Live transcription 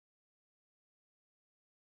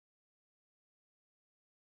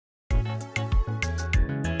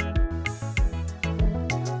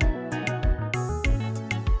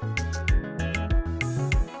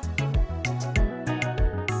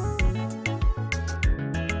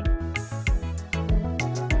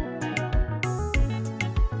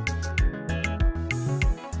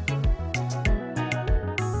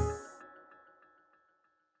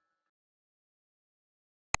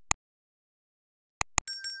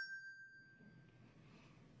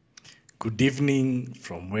Good evening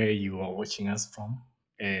from where you are watching us from.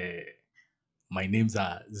 Uh, my names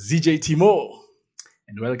are ZJ Timo,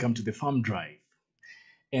 and welcome to the Farm Drive.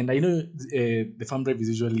 And I know the Farm Drive is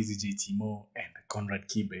usually ZJ Timo and Conrad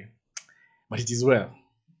Kibe, but it is well.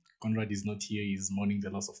 Conrad is not here, he's mourning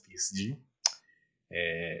the loss of PSG,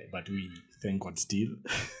 but we thank God still.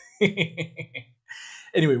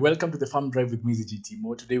 Anyway, welcome to the Farm Drive with me, ZJ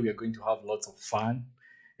Timo. Today we are going to have lots of fun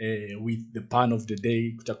with the pan of the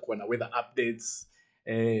day. Kutakuwa na weather updates,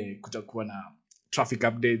 kutakuwa na traffic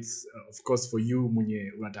updates. Of course for you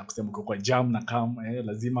mwenye unataka kusema uko kwa jam na kam,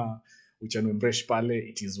 lazima uchanue mresh pale.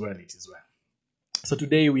 It is well, it is well. So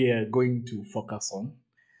today we are going to focus on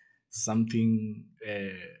something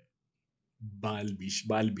bulbish.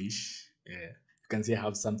 You can say I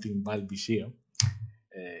have something bulbish here.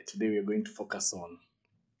 Today we are going to focus on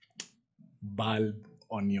bulb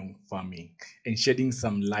onion farming and shedding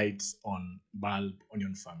some light on bulb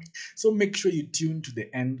onion farming. So make sure you tune to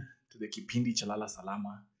the end to the kipindi Chalala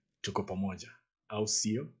Salama tuko pamoja. Au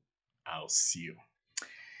sio? Au sio.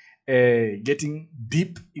 Getting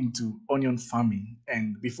deep into onion farming,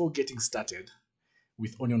 and before getting started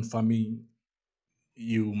with onion farming,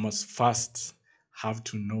 you must first have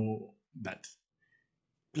to know that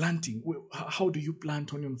planting, how do you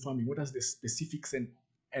plant onion farming? What are the specifics and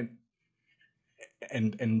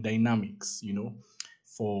and dynamics,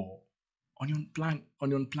 for onion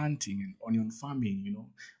planting and onion farming.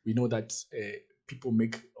 We know that people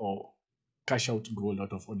make or cash out to grow a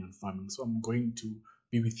lot of onion farming. So I'm going to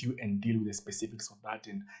be with you and deal with the specifics of that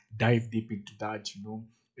and dive deep into that,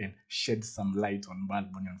 and shed some light on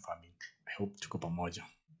bulb onion farming. I hope tuko pamoja.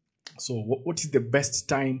 So what is the best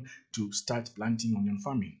time to start planting onion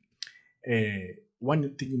farming?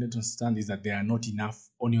 One thing you need to understand is that there are not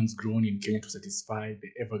enough onions grown in Kenya to satisfy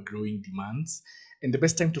the ever-growing demands. And the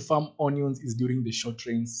best time to farm onions is during the short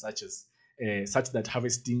rains, such that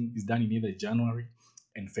harvesting is done in either January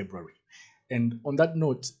and February. And on that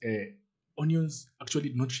note, onions actually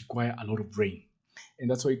do not require a lot of rain, and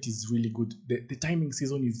that's why it is really good. The timing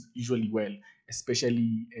season is usually well,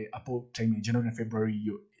 especially apple time in January and February.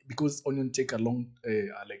 Because onion take a long,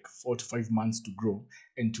 like 4 to 5 months to grow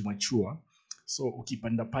and to mature. So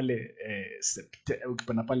ukipanda pale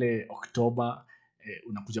ukipanda pale October,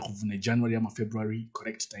 unakuja kuvuna January ama February,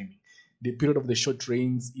 correct timing. The period of the short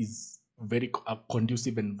rains is very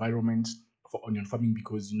conducive environment for onion farming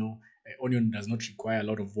because onion does not require a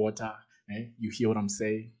lot of water. You hear what I'm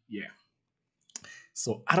saying? Yeah.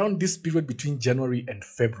 So around this period between January and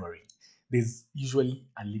February, there's usually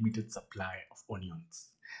a limited supply of onions.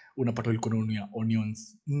 Unapata ulikuwa unanunua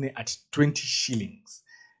onions 4 at 20 shillings,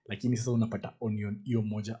 lakini sasa unapata onion hiyo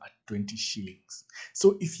moja at 20 shillings.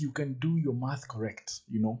 So if you can do your math correct,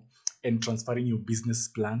 and transferring your business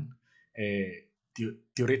plan,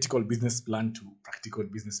 theoretical business plan to practical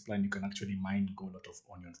business plan, you can actually mind go a lot of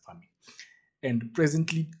onion farming. And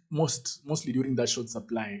presently, mostly during that short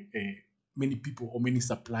supply, many people or many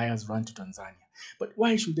suppliers run to Tanzania. But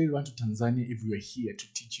why should they run to Tanzania if we are here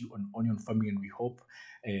to teach you on onion farming? And we hope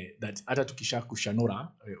that hata tukisha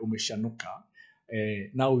kushanura umeshanuka,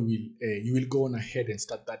 now you will go on ahead and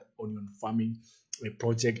start that onion farming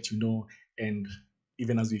project, and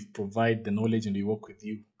even as we provide the knowledge and we work with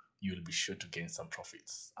you, you will be sure to gain some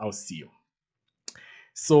profits. I'll see you.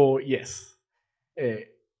 So yes,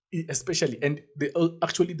 especially, and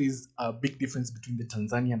actually there's a big difference between the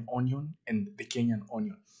Tanzanian onion and the Kenyan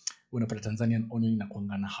onion. Unapata Tanzanian onion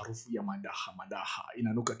inakuanga na harufu ya madaha,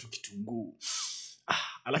 inanuka tu kitunguu,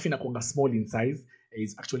 alafu inakuanga small in size.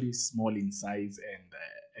 Is actually small in size, and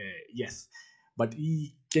yes, but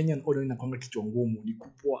hii Kenyan onion inakuanga kichwa ngumu, ni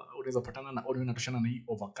kubwa. Unaweza patana na onion inatoshana na hii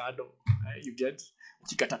avocado, you get,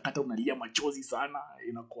 ukikatakata unalia machozi sana,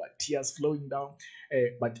 inakuwa tears flowing down.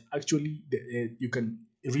 But actually you can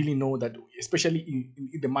really know that, especially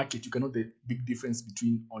in the market, you can know the big difference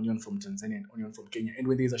between onion from Tanzania and onion from Kenya. And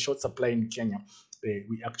when there's a short supply in Kenya,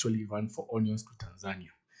 we actually run for onions to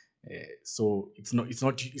Tanzania. So it's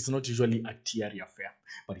not usually a teary affair,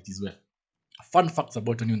 but it is well. Fun facts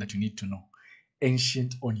about onion that you need to know.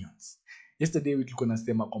 Ancient onions. Yesterday we tulikuwa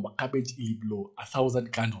nasema kwamba cabbage ili blow 1,000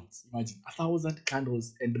 candles. Imagine 1,000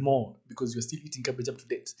 candles and more, because you're still eating cabbage up to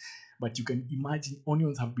date. But you can imagine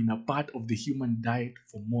onions have been a part of the human diet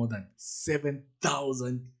for more than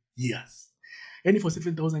 7,000 years. Yani for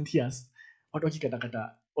 7,000 years, watu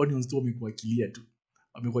wakikatakata onions tu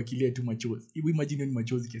wamekuakilia tu machozi. Imagine ni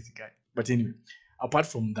machozi kiasi gani. But anyway, apart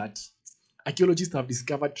from that, archaeologists have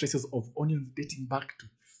discovered traces of onions dating back to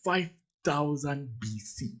 5,000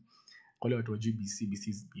 BC. Kwa watu wajui BC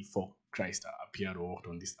is before Christ appeared or walked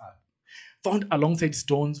on this earth. Found alongside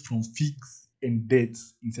stones from figs and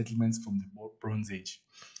dates in settlements from the Bronze Age.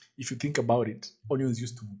 If you think about it, onions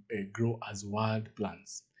used to grow as wild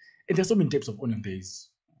plants. And there's so many types of onion. There is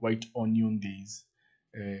white onion, there is,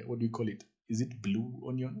 what do you call it? Is it blue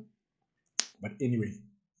onion? But anyway,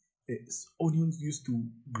 onions used to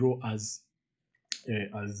grow as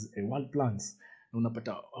wild plants, na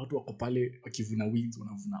unapata watu wako pale wakivuna weeds,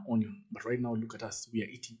 wanavuna onion. But right now, look at us, we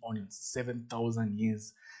are eating onions 7,000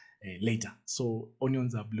 years later. So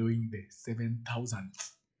onions are blowing the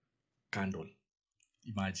 7,000th candle.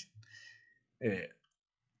 Imagine. Uh,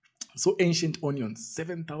 so ancient onions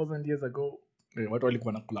 7,000 years ago, watu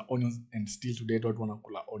walikuwa nakula onions, and still today watu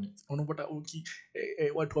wanakula onions. Unapata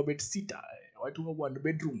watu wa bed sita, watu wa one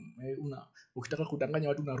bedroom, ukitaka kudanganya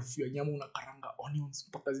watu unarufia nyama, unakaranga onions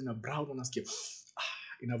mpaka zina brown, unasikia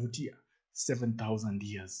inavutia. 7,000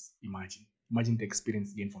 years. Imagine the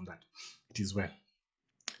experience gained from that. It is well.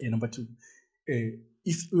 Number two,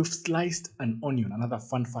 if you've sliced an onion, another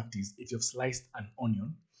fun fact is, if you've sliced an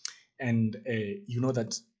onion, and you know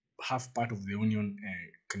that half part of the onion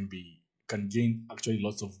can gain actually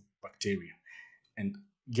lots of bacteria, and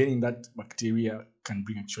gaining that bacteria can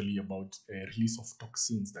bring actually about a release of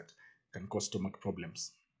toxins that can cause stomach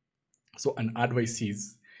problems. So an advice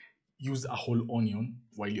is, use a whole onion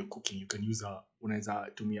while you're cooking. You can use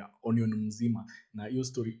unaweza tumia onion mzima. Na hiyo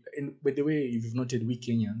story, and by the way, if you've noted, we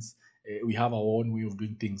Kenyans, we have our own way of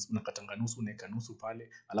doing things. Unakatanga nusu, unaweka nusu pale,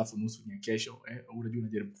 alafu nusu ni kesho. Unajua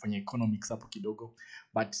unajaribu kufanya economics hapo kidogo,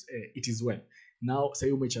 but it is well. Now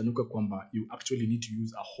sasa umechanuka kwamba you actually need to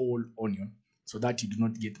use a whole onion so that you do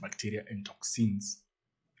not get bacteria and toxins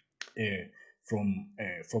from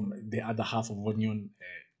the other half of onion,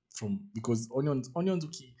 because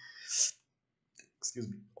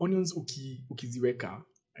onions ukiziweka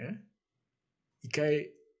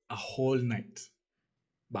ikae a whole night,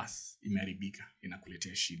 bas imeharibika,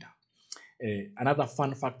 inakuletea shida. Another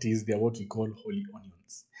fun fact is they are what we call holy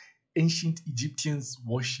onions. Ancient Egyptians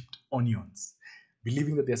worshipped onions,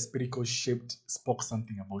 believing that their spherical shaped spoke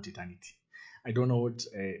something about eternity. I don't know what,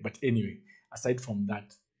 but anyway, aside from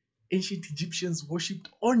that, ancient Egyptians worshipped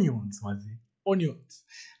onions, wazi. Onions.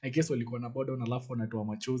 I guess walikuwa na bodo na alafu wanatoa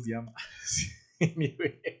machozi ama.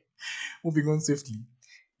 Anyway, moving on swiftly.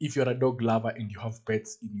 If you're a dog lover and you have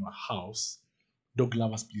pets in your house, dog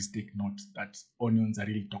lovers, please take note that onions are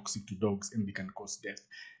really toxic to dogs and they can cause death,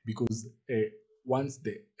 because once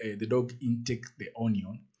the dog intake the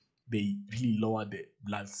onion, they really lower the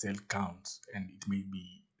blood cell count, and it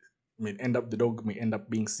the dog may end up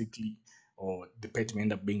being sickly, or the pet may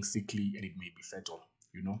end up being sickly, and it may be fatal.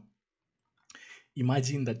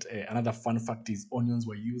 Imagine that another fun fact is, onions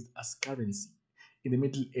were used as currency. In the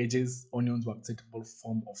Middle Ages, onions were acceptable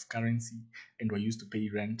form of currency and were used to pay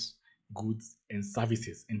rent, goods, and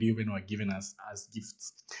services, and even were given as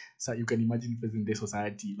gifts. So you can imagine present day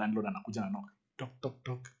society, landlord anakuja na knock, tok tok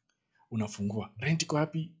tok, unafungua, rent iko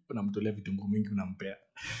wapi? Unamtolea vitunguu mingi, unampea.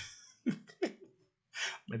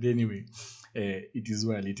 But anyway, it is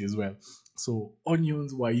well. So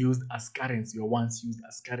onions were used as currency, or once used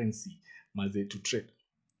as currency, to trade.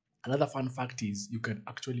 Another fun fact is, you can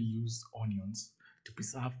actually use onions to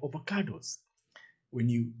preserve avocados. When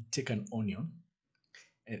you take an onion,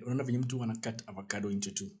 unaona venye mtu wana cut avocado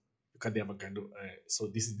into two. You cut the avocado. So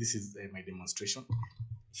this is my demonstration.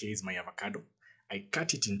 Here is my avocado. I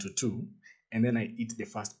cut it into two, and then I eat the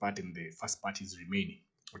first part, and the first part is remaining.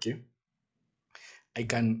 Okay. I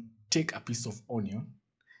can take a piece of onion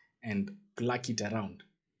and pluck it around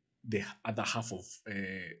the other half of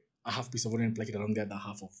a half piece of onion, pluck it around the other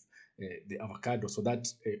half of the avocado, so that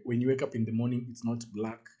when you wake up in the morning, it's not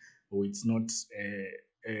black, or it's not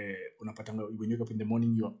when you wake up in the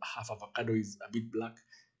morning, your half avocado is a bit black,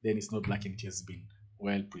 then it's not black and it has been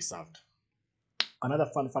well preserved. Another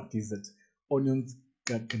fun fact is that onions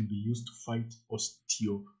can be used to fight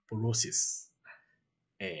osteoporosis.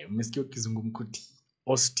 Umesikia kizungumkuti,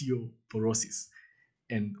 osteoporosis.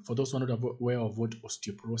 And for those who are not aware of what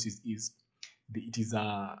osteoporosis is, it is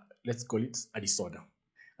let's call it a disorder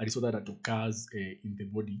that occurs in the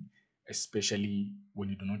body, especially when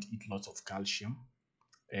you do not eat lots of calcium,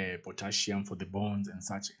 potassium for the bones and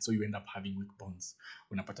such. So you end up having weak bones.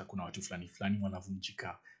 Unapata kuna watu fulani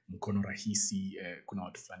wanavunjika mkono rahisi, kuna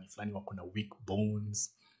watu fulani wako na weak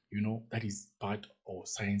bones. That is part or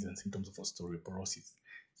signs and symptoms of osteoporosis.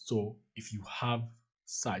 So if you have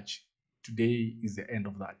such, today is the end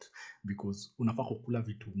of that, because unafaa kukula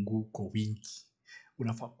vitunguu kwa wingi.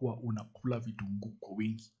 Unafaa kuwa unakula vitunguu kwa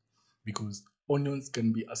wingi, because onions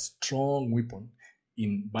can be a strong weapon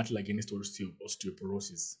in battle against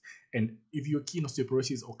osteoporosis. And if you're keen,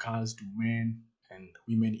 osteoporosis occurs to men and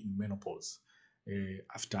women in menopause.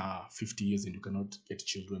 after 50 years and you cannot get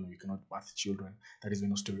children or you cannot birth children, that is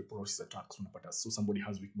when osteoporosis attacks. So somebody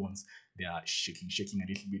has weak bones, they are shaking a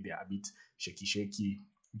little bit, they are a bit shaky.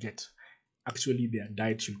 Get actually their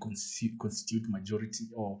diet should constitute majority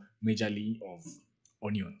or majorly of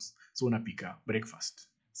onions. So unapika breakfast,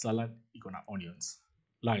 salad iko na onions,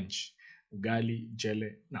 lunch ugali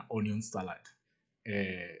jele na onion salad,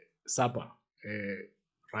 supper,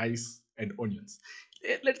 rice and onions.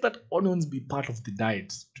 Let that onions be part of the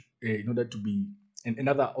diet in order to be, and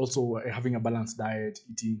another also having a balanced diet,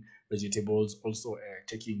 eating vegetables, also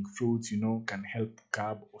taking fruits, can help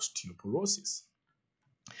curb osteoporosis.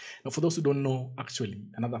 Now, for those who don't know, actually,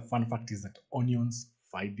 another fun fact is that onions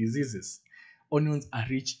fight diseases. Onions are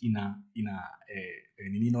rich in a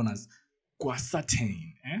nini known as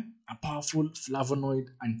quercetin, a powerful flavonoid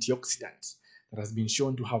antioxidant that has been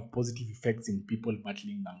shown to have positive effects in people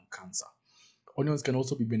battling lung cancer. Onions can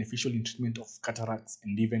also be beneficial in treatment of cataracts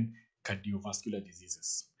and even cardiovascular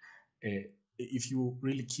diseases. If you're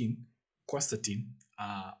really keen, quercetin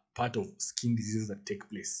are part of skin diseases that take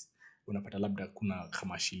place. Unapata labda kuna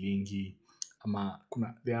kama shilingi ama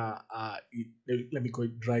kuna there are let me call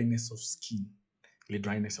it dryness of skin,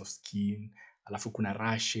 alafu kuna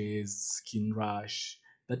rashes, skin rash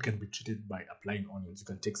that can be treated by applying onions. You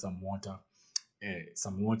can take some water,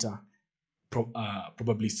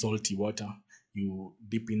 probably salty water, you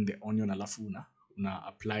dip in the onion alafu una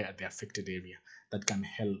apply at the affected area. That can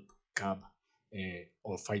help curb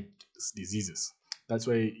or fight diseases. That's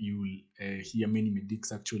why you hear many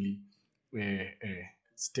medics actually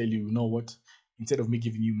tell you, you know what, instead of me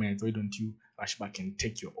giving you meds, why don't you rush back and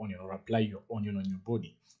take your onion or apply your onion on your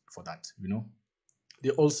body for that.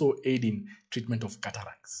 They also aid in treatment of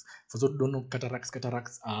cataracts. For those who don't know,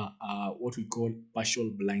 cataracts are what we call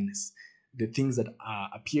partial blindness. The things that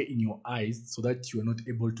appear in your eyes so that you are not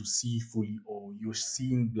able to see fully or you're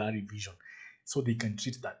seeing blurry vision. So they can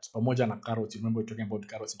treat that. Pamoja na carrots, you remember we're talking about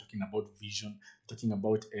carrots, you're talking about vision, talking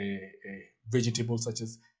about vegetables such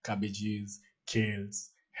as cabbages, kales,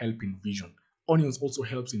 help in vision. Onions also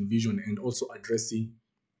helps in vision and also addressing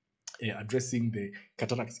the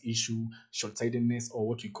cataracts issue, short-sightedness, or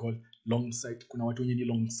what we call long sight. Kuna watu wenye ni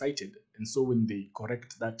long-sighted, and so when they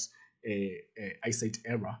correct that eyesight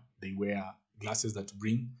error, they wear glasses that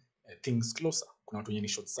bring things closer. Kuna watu wenye ni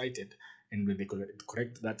short-sighted, and when they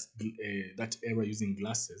correct that error using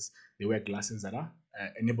glasses, they wear glasses that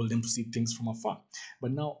enable them to see things from afar.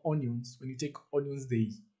 But now onions, when you take onions,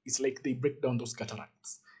 it's like they break down those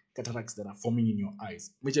cataracts that are forming in your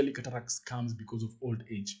eyes. Majorly cataracts comes because of old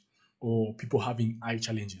age or people having eye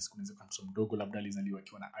challenges. Kunaweza kuwa mtoto mdogo labda alizaliwa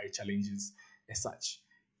akiwa na eye challenges as such.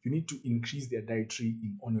 You need to increase their dietary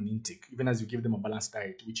in onion intake. Even as you give them a balanced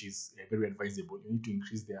diet, which is very advisable, you need to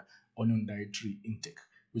increase their onion dietary intake,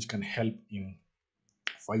 which can help in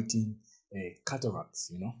fighting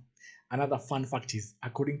cataracts. Another fun fact is,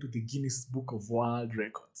 according to the Guinness Book of World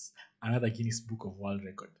Records,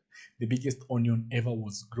 the biggest onion ever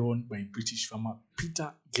was grown by British farmer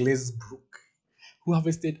Peter Glazebrook, who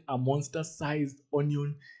harvested a monster-sized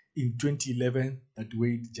onion in 2011 that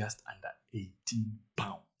weighed just under 18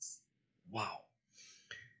 pounds. Wow.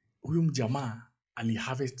 Huyu mjamaa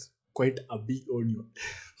aliharvest quite a big onion.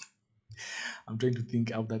 I'm trying to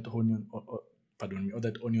think how that onion, how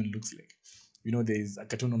that onion looks like. There is a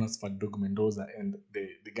cartoon known as Fat Dog Mendoza, and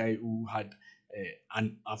the guy who had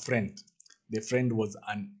a friend. The friend was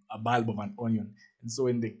a bulb of an onion, and so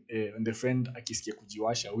when the friend akisikia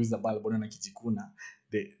kujiwasha, who is a bulb onion akijikuna,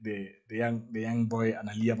 the young boy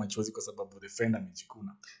analia machozi kwa sababu the friend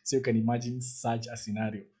amejikuna. So you can imagine such a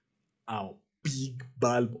scenario, a big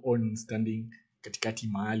bulb onion standing katikati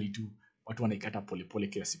mahali tu, watu wanaikata polepole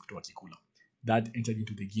kila siku tu wakikula. That entered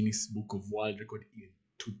into the Guinness Book of World Record in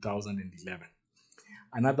 2011.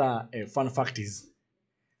 Another fun fact is,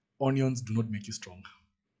 onions do not make you strong,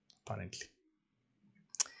 apparently.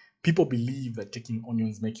 People believe that taking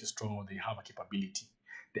onions make you strong or they have a capability.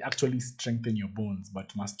 They actually strengthen your bones,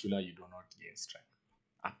 but muscular, you do not gain strength.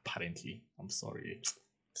 Apparently. I'm sorry.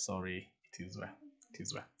 It is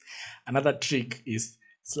well. Another trick is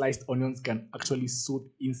sliced onions can actually soothe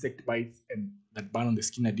insect bites and that burn on the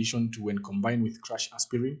skin, addition to when combined with crushed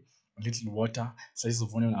aspirin, a little water. Slices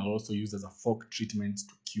of onion are also used as a fork treatment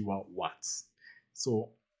to cure warts.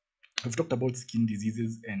 So we've talked about skin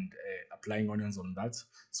diseases and applying onions on that.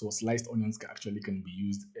 So sliced onions can be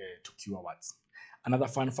used to cure warts. Another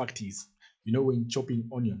fun fact is, when chopping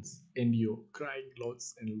onions and you're crying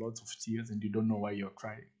lots and lots of tears and you don't know why you're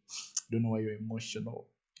crying, you don't know why you're emotional,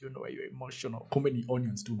 how many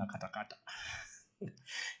onions do nakatakata? You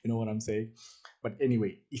know what I'm saying? But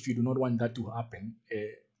anyway, if you do not want that to happen,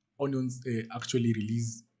 onions actually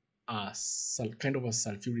release kind of a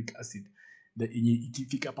sulfuric acid that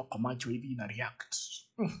ikifika hapa kwa macho hivi ina react.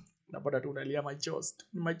 Unapata tu unalia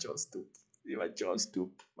machozi tu.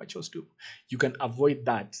 You can avoid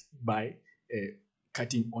that by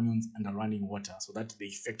cutting onions under running water, so that the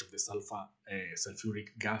effect of the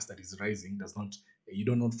sulfuric gas that is rising does not, you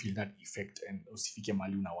do not feel that effect and usifike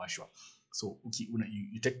mahali unawashwa. So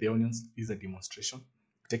you take the onions. This is a demonstration.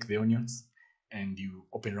 You take the onions and you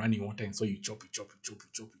open running water, and so you chop.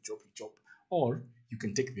 Or you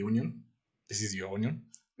can take the onion. This is your onion.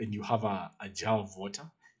 Then you have a jar of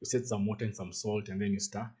water. You set some water and some salt, and then you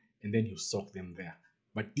stir, and then you soak them there.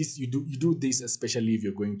 But this you do this especially if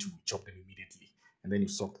you're going to chop them immediately, and then you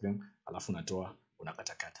soak them. Alafu unatoa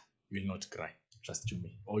unakatakata. You will not cry, trust you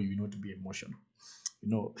me, or you will not be emotional.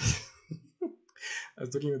 I was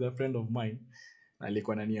talking with a friend of mine, na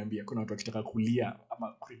alikuwa ananiambia kuna watu wakitaka kulia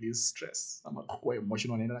ama release stress ama kuwa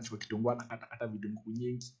emotional, anaenda anachukua kitunguu anakata vitunguu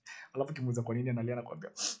nyingi, alafu kimuuliza kwa nini analia,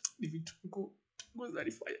 anakuambia ni vitunguu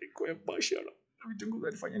zinanifanya nikuwe emotional, vitunguu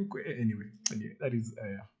zinanifanya nikuwe. Anyway, that is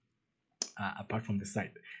apart from the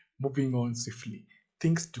side. Moving on swiftly,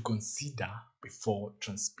 things to consider before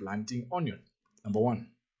transplanting onion. Number one,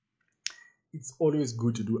 it's always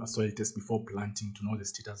good to do a soil test before planting to know the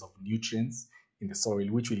status of nutrients in the soil,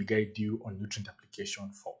 which will guide you on nutrient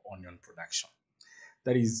application for onion production.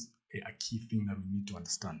 That is a key thing that we need to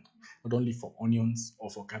understand, not only for onions or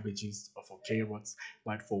for cabbages or for carrots,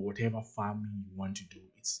 but for whatever farming you want to do.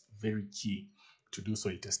 It's very key to do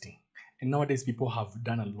soil testing. And nowadays, people have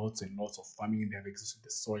done lots and lots of farming, and they have exhausted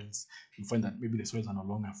the soils. You find that maybe the soils are no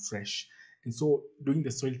longer fresh. And so doing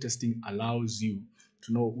the soil testing allows you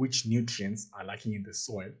to know which nutrients are lacking in the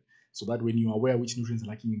soil, so that when you are aware which nutrients are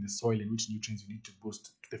lacking in the soil and which nutrients you need to boost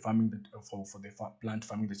to the farming that for the plant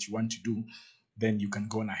farming that you want to do, then you can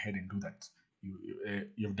go on ahead and do that.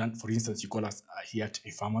 You've done, for instance, you call us here at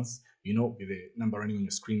A-Farmers, with the number running on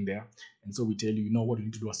your screen there. And so we tell you, what you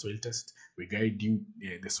need to do a soil test. We guide you.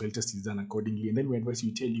 The soil test is done accordingly. And then we advise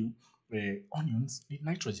you, tell you, onions need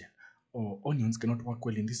nitrogen, or onions cannot work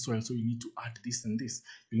well in this soil, so you need to add this and this.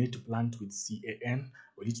 You need to plant with CAN,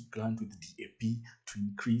 or you need to plant with DAP to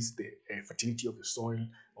increase the fertility of the soil,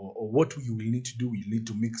 or what you will need to do, you need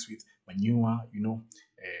to mix with manure,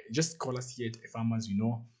 just call us here at A-Farmers,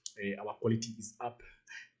 our quality is up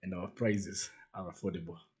and our prices are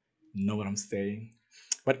affordable. You know what I'm saying?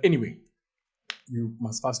 But anyway, you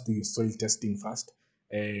must first do your soil testing first,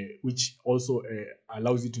 which also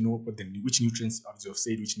allows you to know which nutrients, as you've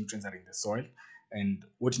said, which nutrients are in the soil and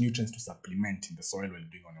what nutrients to supplement in the soil while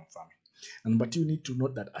doing onion farming. And but you need to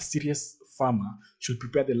note that a serious farmer should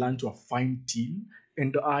prepare the land to a fine till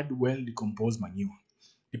and add well decomposed manure.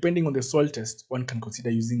 Depending on the soil test, one can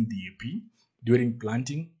consider using DAP during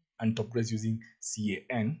planting and top dress using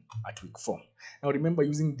CAN at week 4. Now remember,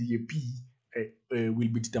 using DAP will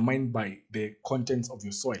be determined by the contents of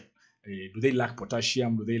your soil. Do they lack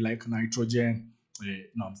potassium? Do they lack nitrogen?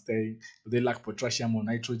 Do they lack potassium or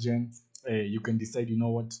nitrogen? You can decide,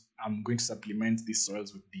 what, I'm going to supplement these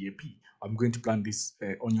soils with DAP. I'm going to plant these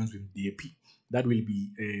onions with DAP. That will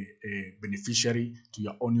be a beneficiary to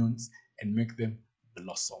your onions and make them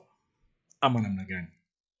blossom. Ama namna gani?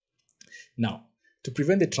 Now, to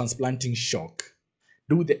prevent the transplanting shock,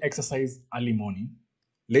 do the exercise early morning,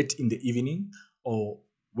 late in the evening, or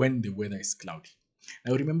when the weather is cloudy.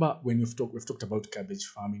 Now, remember, when we've talked about cabbage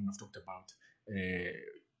farming, we've talked about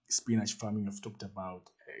spinach farming, we've talked about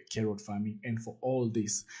carrot farming, and for all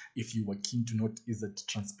this, if you were keen to note, is that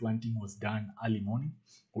transplanting was done early morning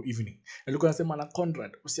or evening. Nilikuwa nasema na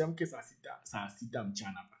Conrad, usiamke saa sita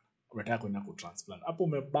mchana bana, unataka kwenda kutransplant. Hapo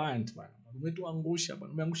umeband bana, umetuangusha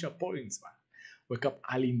bana, umeangusha points bana. Wake up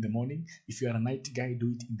early in the morning. If you are a night guy, do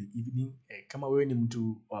it in the evening. Kama wewe ni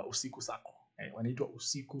mtu wa usiku sako, wanaitwa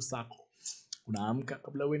usiku sako, unaamka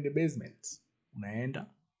kabla uende basement,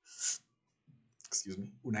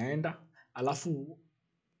 unaenda alafu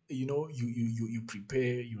you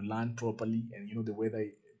prepare, you learn properly, and the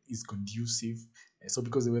weather is conducive. So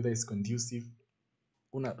because the weather is conducive,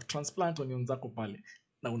 una transplant onions zako pale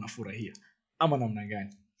na unafurahia. Ama namna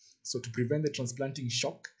gani? So to prevent the transplanting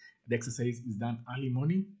shock, the exercise is done early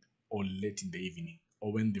morning or late in the evening,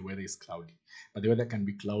 or when the weather is cloudy. But the weather can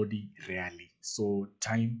be cloudy rarely. So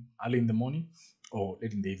time early in the morning or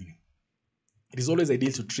late in the evening. It is always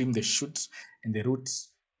ideal to trim the shoots and the roots,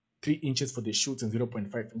 3 inches for the shoots and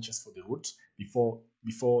 0.5 inches for the root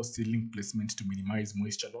before seedling placement, to minimize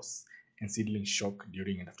moisture loss and seedling shock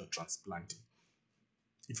during and after transplanting.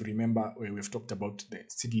 If you remember, we've talked about the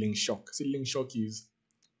seedling shock. Seedling shock is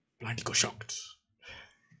plant got shocked.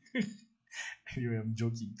 Anyway, I'm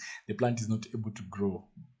joking. The plant is not able to grow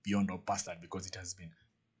beyond or past that because it has been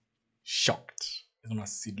shocked. It's known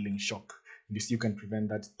as seedling shock. And you see, you can prevent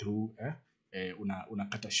that through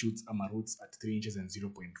unakata shoots ama roots at 3 inches and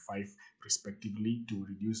 0.5 respectively to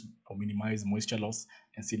reduce or minimize moisture loss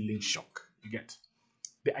and seedling shock. You get.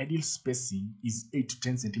 The ideal spacing is 8 to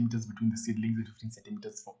 10 centimeters between the seedlings and 15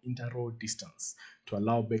 centimeters for interrow distance to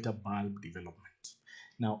allow better bulb development.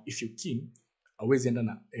 Now, if you're keen, awezi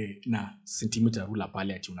enda na centimeter ruler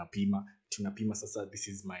pale ati unapima sasa this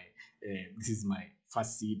is my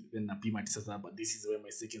first seed, then napima ati sasa but this is where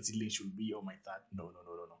my second seedling should be or my third. No.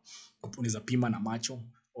 Unaweza pima na macho,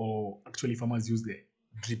 or actually farmers use the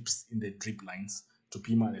drips in the drip lines to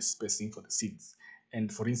pima the spacing for the seeds.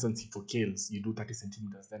 And for instance, for kales, you do 30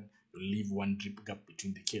 centimeters, then you leave one drip gap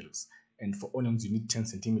between the kales. And for onions, you need 10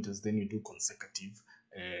 centimeters, then you do consecutive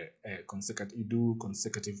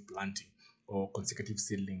planting or consecutive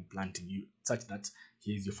seedling planting, such that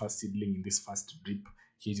here's your first seedling in this first drip,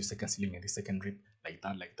 here's your second seedling in the second drip, like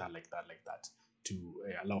that, to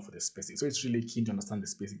allow for the spacing. So it's really keen to understand the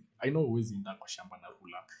spacing. I know always in kwa shamba na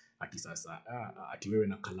rula ati sasa ati wewe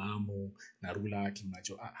na kalamu na rula ati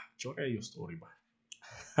unacho chora hiyo story ba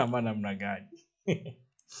ama namna gani.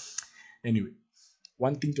 Anyway,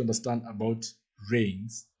 one thing to understand about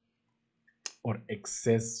rains or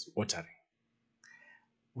excess watering.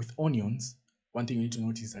 With onions, one thing you need to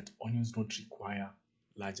notice is that onions don't require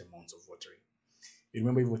large amounts of watering. You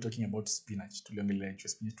remember if we were talking about spinach, tuliongelea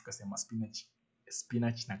spinach tukasema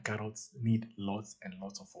spinach na carrots need lots and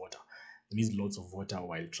lots of water. They need lots of water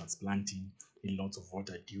while transplanting, need lots of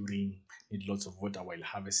water during, need lots of water while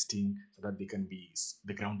harvesting, so that the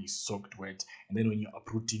ground is soaked wet, and then when you're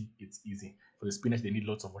uprooting, it's easy. For the spinach, they need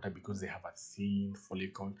lots of water because they have a thin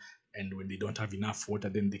follicle, and when they don't have enough water,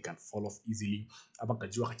 then they can fall off easily. Ama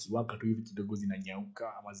kajua kakiwaka tu hivi kidogo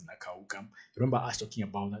zinanyauka ama zinakauka. Remember us talking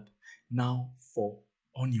about that? Now for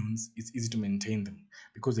onions, it's easy to maintain them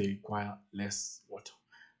because they require less water.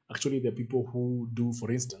 Actually, there are people who do,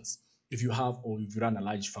 for instance, if you run a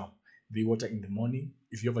large farm, they water in the morning.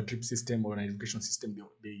 If you have a drip system or an irrigation system,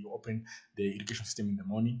 they open the irrigation system in the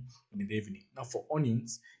morning and in the evening. Now for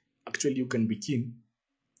onions, actually you can be keen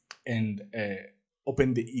and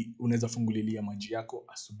open unaweza fungulilia maji yako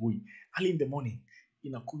asubuhi early in the morning,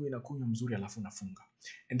 inakunywa mzuri alafu unafunga.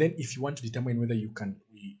 And then if you want to determine whether you can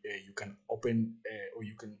open or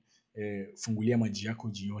you can fungulia maji yako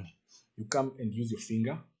jioni, you come and use your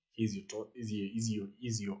finger. Here's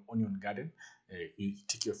your onion garden. You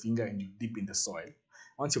take your finger and you dip in the soil.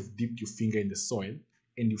 Once you've dipped your finger in the soil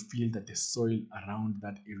and you feel that the soil around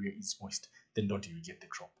that area is moist, then don't irrigate the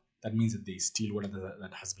crop. That means that there is still water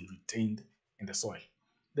that has been retained in the soil.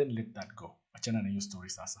 Then let that go. Achana na hiyo story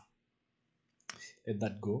sasa. Let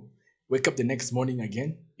that go. Wake up the next morning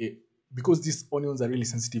again. Because these onions are really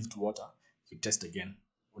sensitive to water, you test again.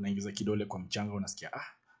 Unaingiza kidole kwa mchanga, unasikia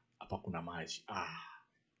hapa kuna maji.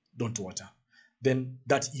 Don't water. Then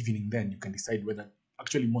that evening, then you can decide whether,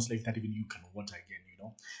 actually most likely that evening you can water again,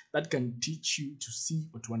 That can teach you to see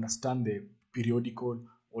or to understand the periodical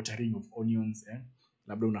watering of onions.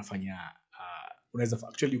 Labda unafanya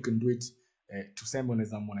actually you can do it tuseme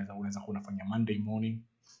unaweza unafanya Monday morning,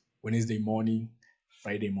 Wednesday morning,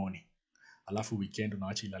 Friday morning, alafu weekend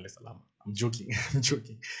unaacha ilale salama. I'm joking.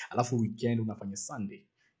 Alafu weekend unafanya Sunday.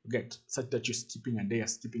 You get, such that you're skipping a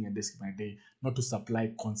day, not to supply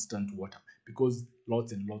constant water, because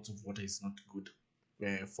lots and lots of water is not good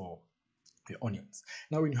for the onions.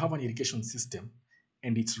 Now when you have an irrigation system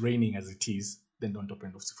and it's raining as it is, then don't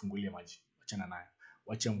open, usifungulie maji, achana nayo,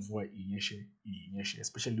 wacha mvua inyeshe,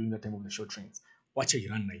 especially during the time of the short rains, wacha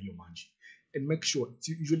irun na hiyo maji. And make sure, it's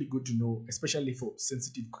usually good to know, especially for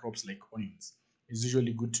sensitive crops like onions, it's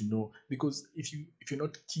usually good to know, because if you're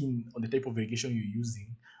not keen on the type of irrigation you're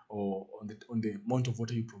using or on the amount of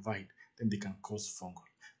water you provide, then they can cause fungal.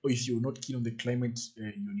 Or if you're not keen on the climate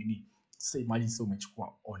you nini, say imagine so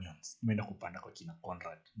umechukua onions umeenda kupanda kwa kina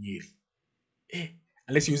Conrad Nyeri,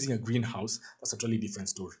 unless you're using a greenhouse, that's a totally different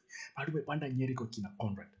story. But umepanda Nyeri kwa kina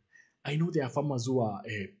Conrad, I know there are farmers who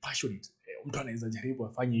are passionate, mtu anaweza jaribu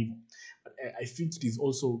afanye hivyo, but I think it is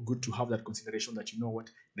also good to have that consideration that, you know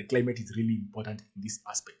what, the climate is really important in this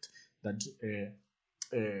aspect, that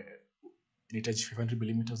inahitaji 500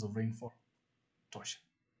 millimeters of rainfall tosha,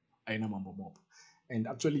 aina mambo mob. And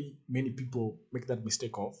actually many people make that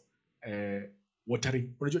mistake of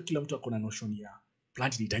watering. Unajua kila mtu akona notion ya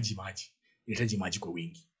plant inahitaji maji kwa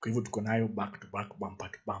wingi, kwa hivyo tuko nayo back to back,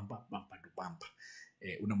 bumper to bumper.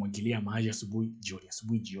 Unamwagilia maji asubuhi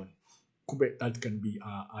jioni. Kumbe that can be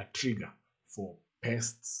a trigger for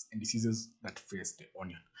pests and diseases that face the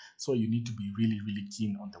onion. So you need to be really, really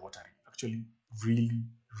keen on the watering. Actually, really,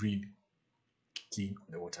 really keen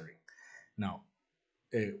on the watering. Now,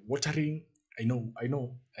 watering, I know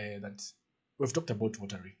that we've talked about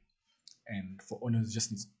watering, and for onions,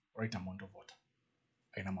 just needs right amount of water.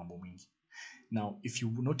 Haina mambo mingi. Now, if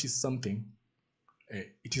you notice something,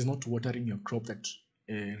 it is not watering your crop that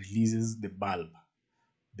releases the bulb.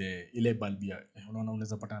 The ile bulb ya unaona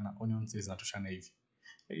unaweza pata na onions zinatoshana hivi.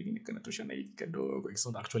 Ingine kanatoshana hivi kidogo. It's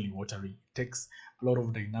not actually watering. It takes a lot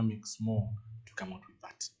of dynamics more to come out with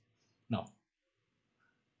that. Now,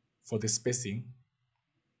 for the spacing,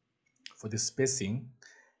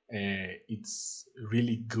 it's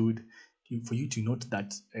really good for you to note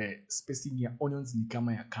that spacing ya onions ni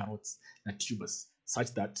kama ya carrots na tubers,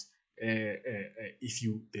 such that if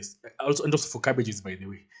you also, and also for cabbages, by the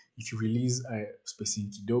way, if you release spacing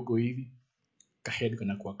kidogo hivi, kahead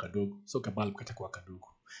kanakuwa kadogo, so kabulb katakuwa kadogo.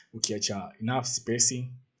 Ukiacha enough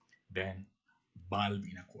spacing, then bulb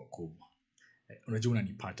inakuwa kubwa. Unajua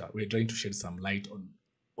unanipata. We're trying to shed some light on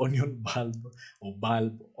onion bulb or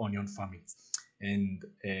bulb onion farming. And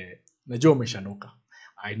najua umeshanoka.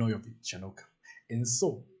 I know you've shanoka. And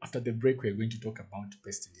so after the break, we're going to talk about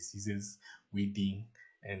pests and diseases, weeding,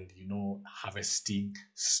 and harvesting,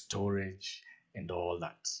 storage, and all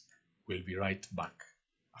that. We'll be right back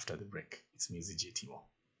after the break. It's me, ZJ Timo.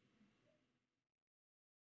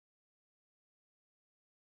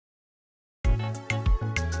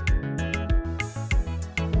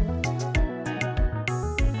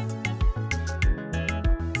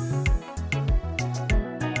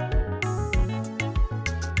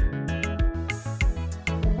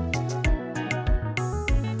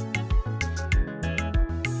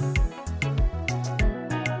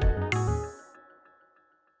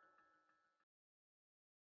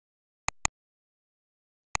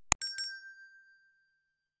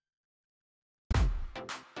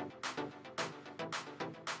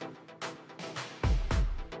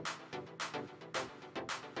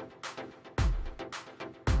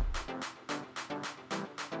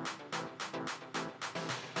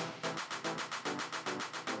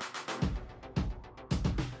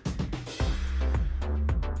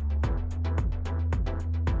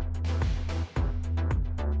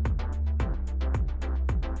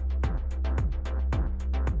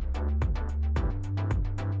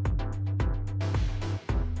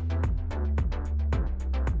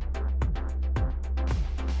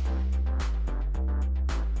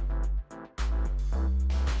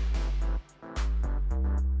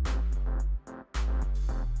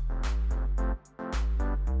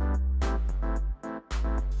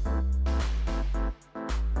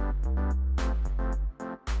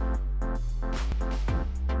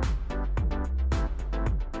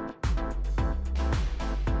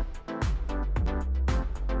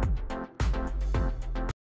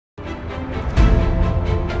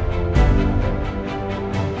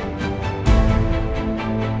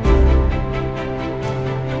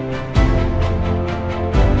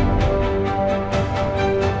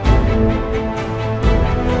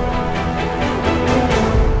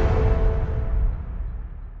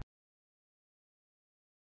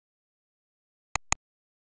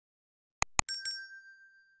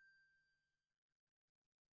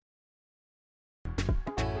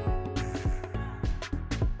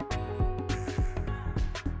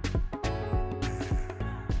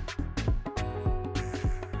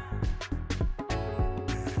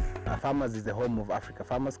 Farmers is the home of Africa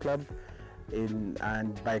Farmers Club,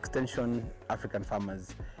 and by extension, African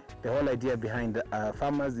farmers. The whole idea behind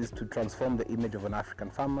Farmers is to transform the image of an African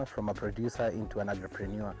farmer from a producer into an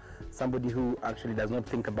entrepreneur, somebody who actually does not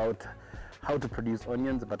think about how to produce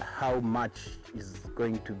onions, but how much is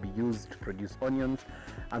going to be used to produce onions,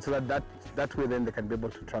 and so that way then they can be able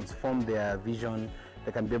to transform their vision,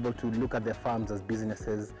 they can be able to look at their farms as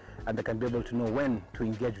businesses, and they can be able to know when to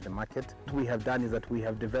engage with the market. What we have done is that we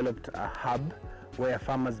have developed a hub where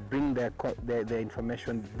farmers bring their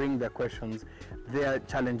information, bring their questions, their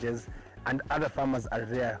challenges, and other farmers are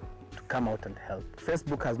there to come out and help.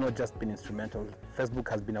 Facebook has not just been instrumental, Facebook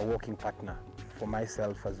has been a working partner for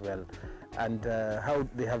myself as well. And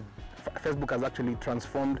Facebook has actually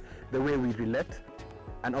transformed the way we relate,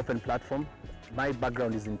 an open platform. My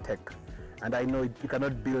background is in tech, and I know you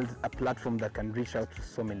cannot build a platform that can reach out to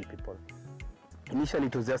so many people. Initially,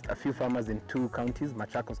 it was just a few farmers in 2 counties,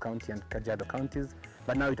 Machakos County and Kajiado counties,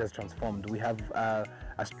 but now it has transformed. We have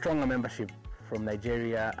a stronger membership from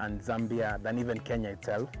Nigeria and Zambia than even Kenya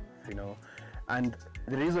itself, And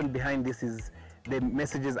the reason behind this is the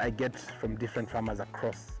messages I get from different farmers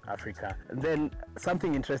across Africa. And then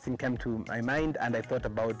something interesting came to my mind, and I thought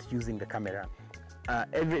about using the camera.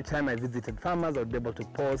 Every time I visited farmers, I would be able to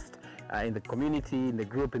post in the community, in the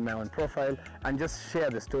group, in my own profile, and just share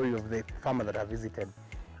the story of the farmer that I visited.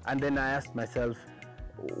 And then I asked myself,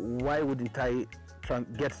 why wouldn't I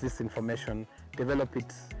get this information, develop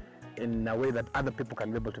it in a way that other people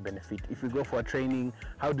can be able to benefit? If we go for a training,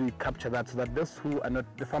 how do we capture that so that those who are not,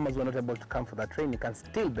 the farmers who are not able to come for that training can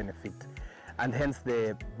still benefit? And hence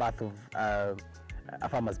the birth of a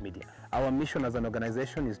farmers media. Our mission as an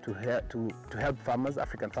organization is to help farmers,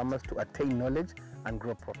 African farmers, to attain knowledge and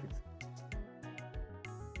grow profits.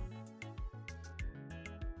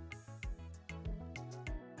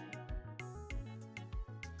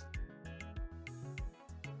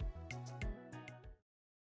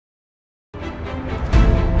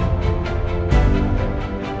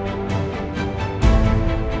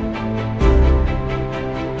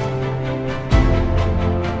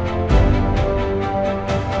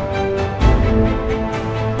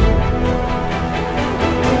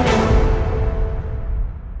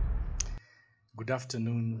 Good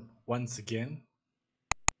afternoon once again.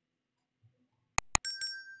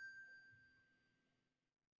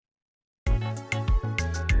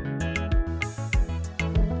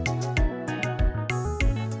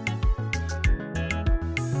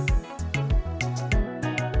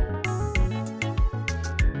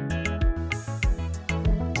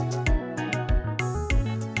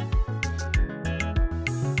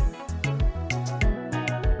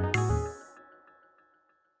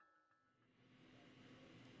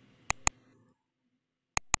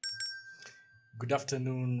 Good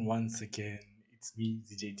afternoon once again. It's me,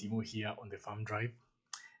 ZJ Timo, here on the Farm Drive.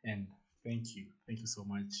 And thank you. Thank you so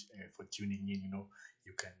much for tuning in.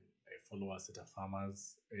 You can follow us at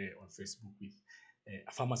Farmers on Facebook with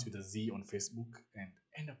Farmers with a Z on Facebook, and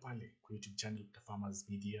enda pale kwa YouTube channel The Farmers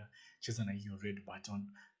Media. Cheza na hiyo red button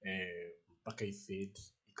mpaka ifade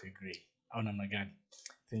iko grey. Au namna gani?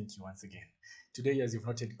 Thank you once again. Today, as you've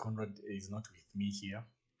noted, Conrad is not with me here.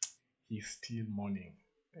 He's still mourning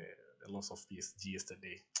the loss of PSG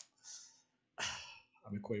yesterday.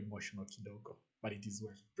 Amekuwa emotional kidogo, but it is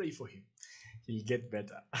well. Pray for him. He'll get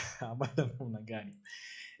better.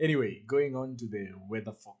 Anyway, going on to the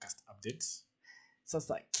weather forecast update.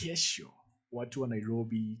 Sasa kesho, watu wa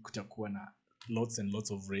Nairobi kutakuwa na lots and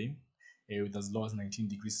lots of rain with as low as 19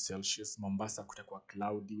 degrees Celsius. Mombasa kutakuwa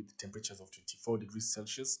cloudy with temperatures of 24 degrees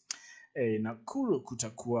Celsius. Nakuru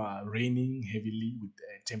kutakuwa raining heavily with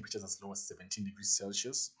temperatures as low as 17 degrees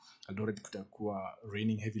Celsius. Eldoret kutakuwa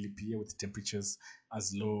raining heavily pia with temperatures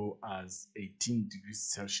as low as 18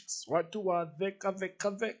 degrees Celsius. Watu wa Theka.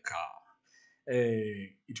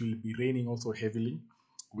 It will be raining also heavily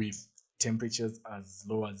with temperatures as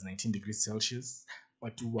low as 19 degrees Celsius.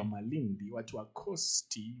 Watu wa Malindi, watu wa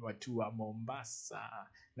Costi, watu wa Mombasa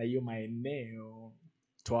na hiyo maeneo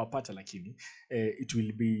tuwapata, lakini it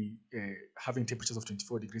will be having temperatures of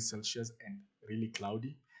 24 degrees Celsius and really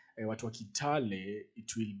cloudy. Watu wa Kitale,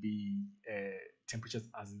 it will be temperatures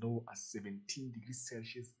as low as 17 degrees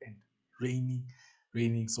Celsius and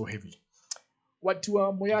raining so heavily. Watu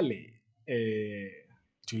wa Moyale,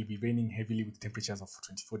 it will be raining heavily with temperatures of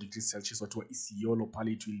 24 degrees Celsius. Watu wa Isiolo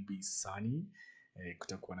pale, it will be sunny.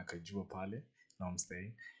 Kutakuwa na kajua pale, now I'm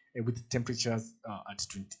saying, with temperatures at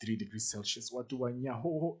 23 degrees Celsius. Watu wa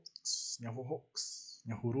Nyahururu,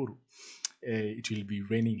 it will be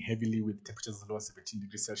raining heavily with temperatures as low as 17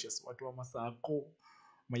 degrees Celsius. Watu wa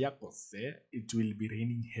Mayakos, it will be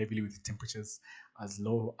raining heavily with temperatures as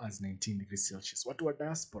low as 19 degrees Celsius. Watu wa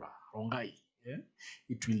Diaspora, Rongai,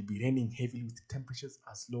 it will be raining heavily with temperatures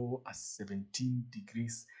as low as 17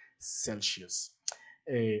 degrees Celsius.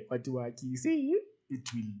 Watu wa Kisii,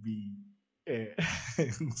 it will be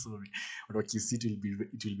sorry. Watu wa Kisii, it will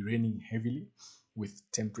be raining heavily with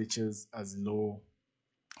temperatures as low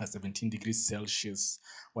as 17 degrees Celsius.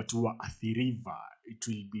 Watu wa Athi River, it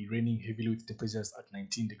will be raining heavily with temperatures at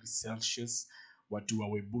 19 degrees Celsius. Watu wa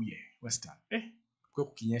Webuye Western, kwa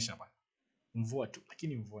kukinyesha bana, mvua tu,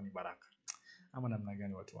 lakini mvua ni baraka. Ama namna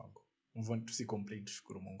gani watu wangu? Mvua tusi complain,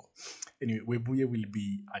 tushukuru Mungu. Anyway, Webuye will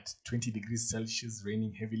be at 20 degrees Celsius,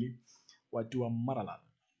 raining heavily. Watu wa Maralal,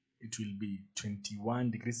 it will be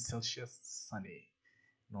 21 degrees Celsius, sunny.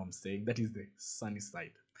 No, I'm saying that is the sunny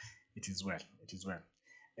side. It is well.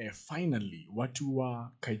 Finally, watu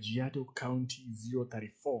wa Kajiado County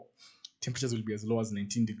 034, temperatures will be as low as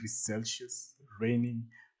 19 degrees Celsius, raining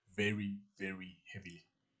very, very heavily.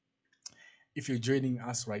 If you're joining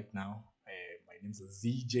us right now, my name is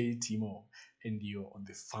ZJ Timo, and you're on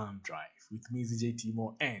the Farm Drive with me, ZJ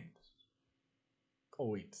Timo, and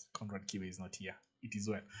Conrad Kiwe is not here. It is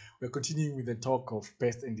well. We're continuing with the talk of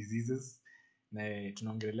pests and diseases.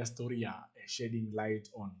 Tunaongelea story ya shedding light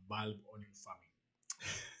on bulb onion farming.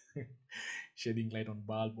 Shedding light on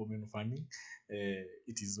bulb onion farming.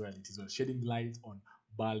 It is well. Shedding light on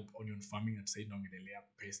bulb onion farming and say layer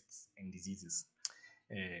pests and diseases.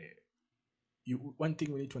 One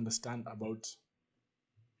thing we need to understand about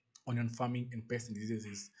onion farming and pests and diseases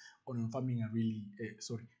is onions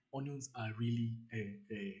are really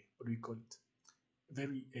what do we call it?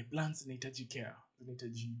 Very plants zinahitaji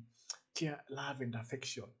care, love and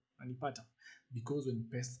affection. Nanipata, because when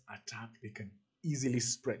pests attack, they can easily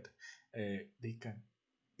spread. They can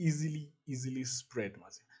easily spread.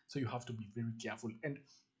 So you have to be very careful. And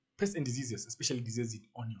pests and diseases, especially diseases in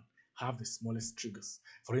onion, have the smallest triggers.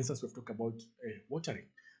 For instance, we've talked about watering.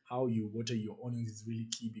 How you water your onions is really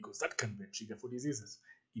key because that can be a trigger for diseases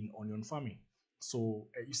in onion farming. So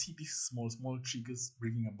you see these small triggers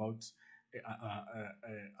bringing about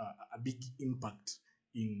a big impact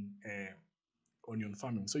in onion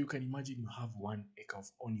farming. So you can imagine you have 1 acre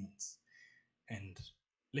of onions, and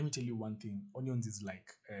let me tell you one thing: onions is like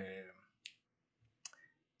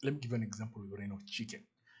let me give you an example of chicken.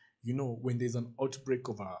 You know, when there's an outbreak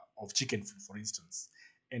of chicken flu, for instance,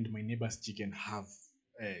 and my neighbor's chicken have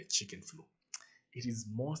chicken flu, it is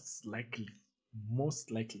most likely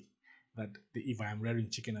that if I am rearing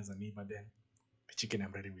chicken as a neighbor, then the chicken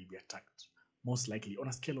I'm rearing will be attacked. Most likely, on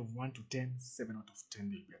a scale of 1 to 10, 7 out of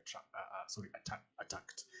 10 will be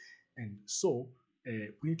attacked. And so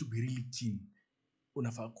we need to be really keen.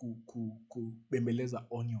 Unafaa kubembeleza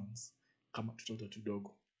onions kama tutoto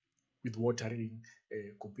tudogo with watering,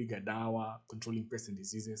 kupiga dawa, controlling pests and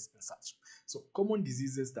diseases and such. So common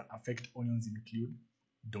diseases that affect onions include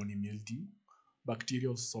downy mildew,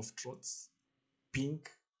 bacterial soft rots,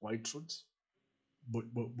 pink white rot,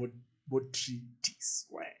 botrytis.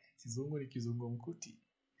 Kizungu ni kizungumkuti.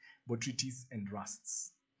 Botrytis and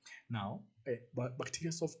rusts. Now,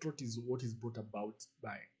 bacterial soft rot is what is brought about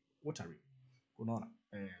by watering.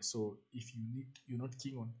 So if you're not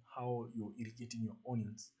keen on how you're irrigating your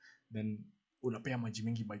onions, then unapea maji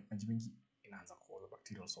mengi inaanza kuoza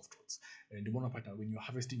bacterial soft rots. Ndio unapata when you're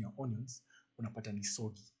harvesting your onions, unapata ni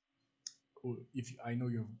soggy. I know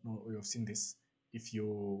you've seen this. If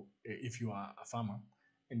you are a farmer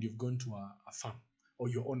and you've gone to a farm or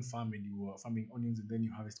your own farm and you are farming onions and then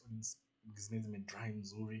you harvest onions, zimedry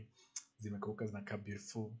nzuri, zimekauka, zinakaa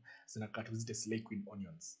beautiful, zinakaa tuzite slaking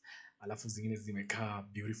onions, alafu zingine zimekaa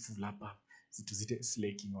beautiful hapa, tuzite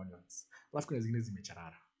slaking onions, alafu kuna zingine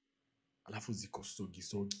zimecharara, alafu ziko sogi.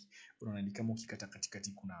 Unaona ni kama ukikata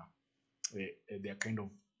katikati kuna they are kind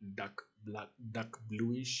of dark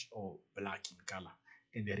bluish or black in color,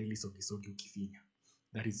 and they're really sogi ukifinya.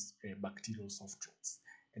 That is bacterial soft rots,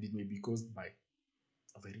 and it may be caused by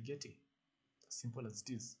over-irrigating. As simple as it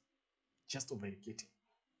is, just over-irrigating.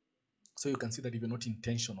 So you can see that if you're not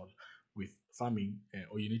intentional with farming,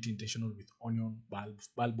 or you're not intentional with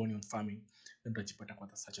bulb onion farming, then utajipata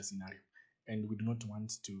kwa such a scenario. And we do not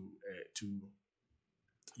want you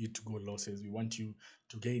to go losses. We want you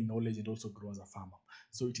to gain knowledge and also grow as a farmer.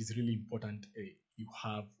 So it is really important you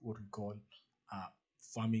have what we call a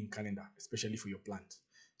farming calendar, especially for your plant.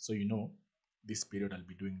 So you know, this period I'll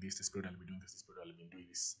be doing this, this period I'll be doing this, this period I'll be doing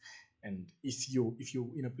this. And if you're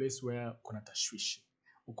in a place where kuna tashwishi,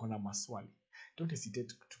 ukona maswali, don't hesitate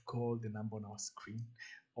to call the number on our screen,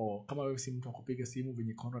 or kama wewe si mtu wa kupiga simu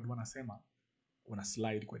venye Conrad wanasema, una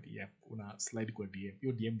slide kwa DM.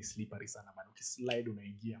 Hiyo DM ni slippery sana, man. Ukislide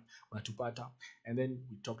unaingia, unatupata, and then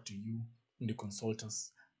we talk to you and you consult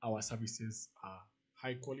us. Our services are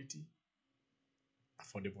high quality,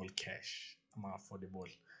 affordable cash, ama affordable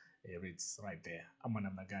rates right there. Ama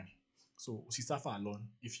namna gani? So usisuffer alone.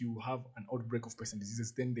 If you have an outbreak of pests and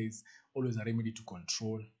diseases, then there's always a remedy to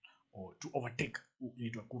control or to overtake. You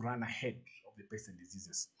need to run ahead of the pests and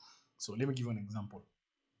diseases. So let me give you an example.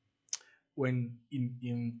 When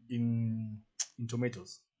in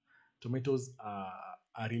tomatoes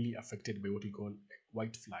are really affected by what we call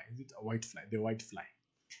white fly. Is it a white fly? The white fly.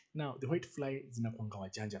 Now, the white fly zinakuanga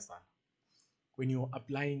wajanja sana. When you're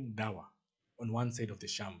applying dawa on one side of the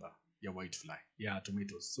shamba, your white fly,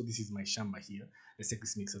 tomatoes. So this is my shamba here. Let's take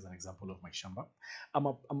this mix as an example of my shamba.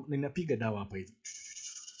 Ninapiga dawa hapa hivi.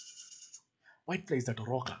 White flies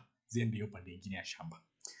zitatoroka ziende hiyo pande nyingine ya shamba.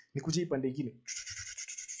 Nikuje pande nyingine.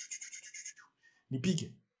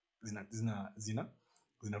 Nipige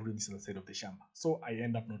zinarudi this side of the shamba. So I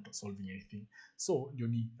end up not solving anything. So ndio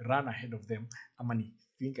ni run ahead of them, ama ni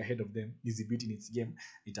think ahead of them, nizibiti in its game,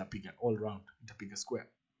 nitapiga all round, nitapiga square,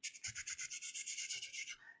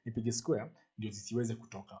 nipige square ndio zisiweze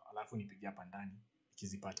kutoka, alafu nipige hapa ndani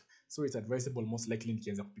ikizipata. So it's advisable most likely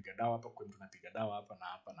nikianza kupiga dawa hapa, kwa mtu napiga dawa hapa na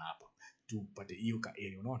hapa na hapa tupate hiyo ka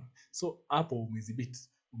area, unaona. So hapo umezibiti,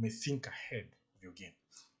 umethink ahead of your game.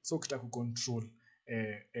 So ukitaka control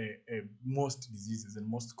most diseases and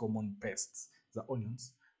most common pests za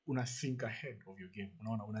onions, una think ahead of your game.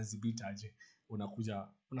 Unaona, unazibita aje, unakuja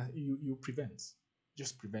you prevent.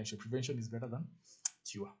 Just prevention is better than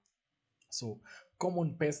cure. So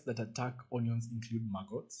common pests that attack onions include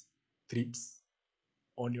maggots, thrips,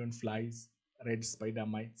 onion flies, red spider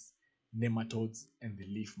mites, nematodes, and the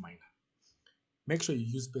leaf miner. Make sure you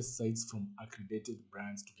use pesticides from accredited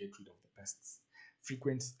brands to get rid of the pests.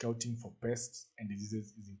 Frequent scouting for pests and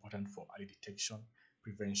diseases is important for early detection,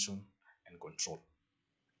 prevention, and control.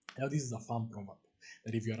 Now, this is a farm proverb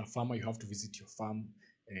that if you are a farmer, you have to visit your farm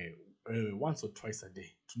once or twice a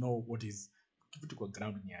day to know what is kitu kwa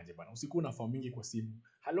ground ni aje bana. Usikuwa na farm mingi kwa simu.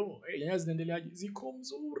 Hello, nyanya zinaendeleaje? Ziko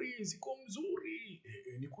mzuri.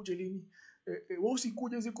 Nikuje lini? Wewe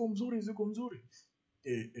usikuje, ziko mzuri.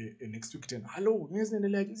 Next week tena, hello, nyanya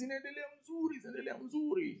zinaendeleaje? Zinaendelea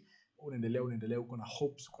mzuri. Unaendelea, uko na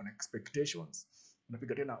hopes, uko na expectations.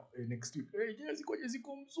 Unapiga tena next week, nyanya zikoje?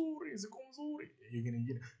 Ziko mzuri.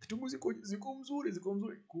 Nyingine kitunguu ziko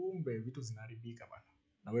mzuri. Kumbe vitu zinaharibika bana,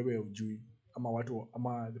 na wewe hujui,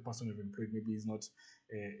 ama the person you've employed maybe is not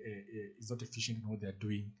efficient in what they are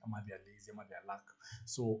doing, ama they are lazy, ama they are lack.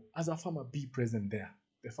 So as a farmer, be present there.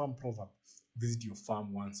 The farm proverb, visit your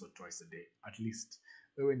farm once or twice a day at least.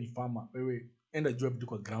 Wewe ni farmer, wewe enda jua vitu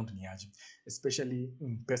kwa ground ni aje, especially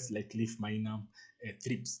pests like leaf miner,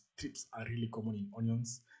 thrips. Thrips are really common in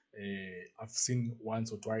onions. I've seen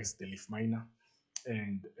once or twice the leaf miner,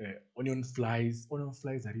 and onion flies. Onion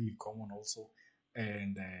flies are really common also,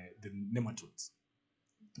 and the nematodes.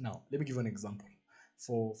 Now, let me give you an example.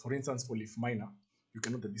 For instance, for leaf miner, you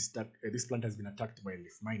can know that this plant has been attacked by a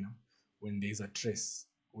leaf miner when there is a trace.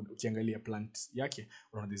 Ukiangalia plant yake,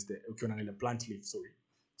 ukiangalia plant leaf, sorry.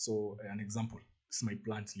 So an example, this is my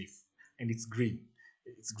plant leaf, and it's green.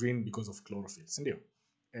 It's green because of chlorophyll, sindio?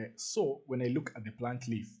 So when I look at the plant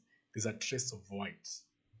leaf, there's a trace of white.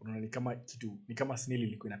 Unaona ni kama snail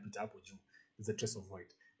ilikuwa inapita hapo juu. There's a trace of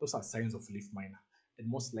white. Those are signs of leaf miner, and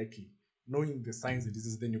most likely, knowing the signs and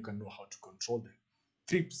diseases, then you can know how to control them.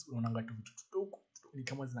 Thrips, unaonanga tu vitu tudogo, ni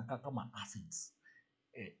kama zinakaa kama aphids.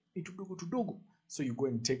 Ni tudogo. So you go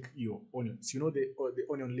and take your onions. You know the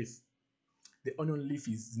onion leaf. The onion leaf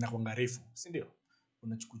is zinakwanga refu, si ndio?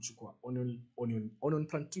 Unachukua onion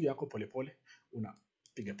plant tu yako polepole,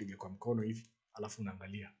 unapiga kwa mkono hivi, alafu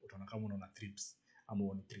unaangalia, utaona kama unaona thrips ama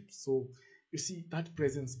uone thrips. So you see that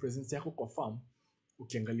presence yako kwa farm,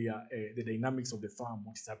 ukiangalia the dynamics of the farm,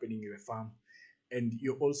 what is happening in the farm, and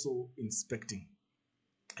you're also inspecting.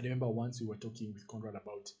 I remember once we were talking with Conrad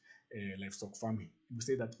about livestock farming. We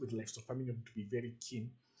say that with livestock farming, you have to be very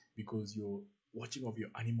keen because you're watching of your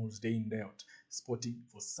animals day in, day out, spotting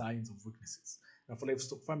for signs of weaknesses. Now, for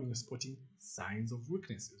livestock farming, you're spotting signs of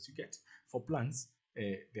weaknesses. You get, for plants,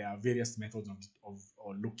 there are various methods of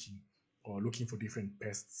looking for different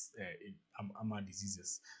pests ama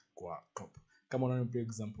diseases kwa crop. Kama unaona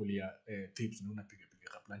example ya thrips, unapiga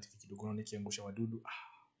ka plant kidogo, unaona kiangusha wadudu,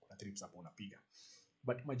 kuna thrips hapo unapiga.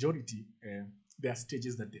 But majority, there are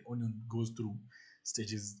stages that the onion goes through,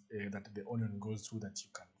 that you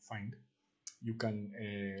can find. You can,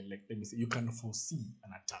 you can foresee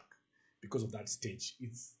an attack because of that stage.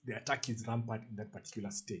 The attack is rampant in that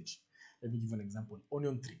particular stage. Let me give you an example.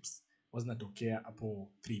 Onion thrips wazinatokea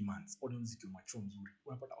hapo 3 months. Onions zikiwa mature mzuri,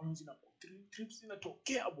 unapata onions thrips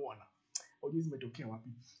zinatokea bwana. Onions zimetokea wapi?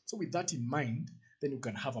 So with that in mind, then you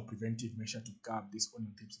can have a preventive measure to curb these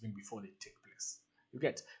onion thrips even before they take place. You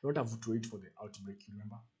get, you don't have to wait for the outbreak. You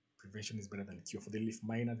remember, prevention is better than cure. For the leaf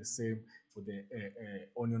miner, the same. For the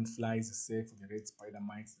onion flies, the same. For the red spider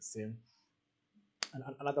mites, the same. And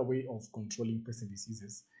another way of controlling pests and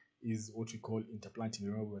diseases is what we call interplanting.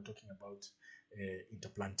 Remember, we were talking about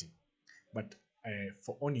interplanting. But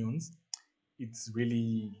for onions, it's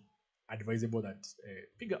really advisable that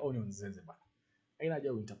piga onions zeze bana. Aina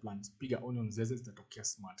haja interplant. Piga onions zeze zitatokea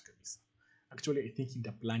smart kabisa. Actually, I think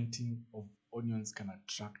interplanting of onions can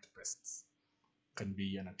attract pests. Can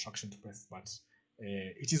be an attraction to pests, but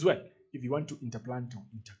it is well. If you want to interplant or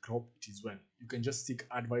intercrop, it is well. You can just seek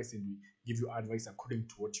advice and we give you advice according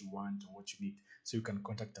to what you want or what you need. So you can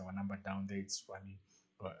contact our number down there. It's running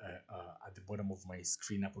at the bottom of my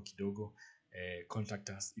screen, Apo Kidogo. Contact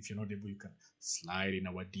us. If you're not able, you can slide in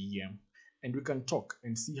our DM and we can talk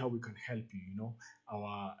and see how we can help you. You know,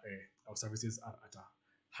 our services are at a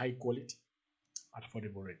high quality at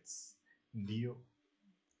affordable rates. Ndio,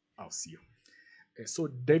 I'll see you. So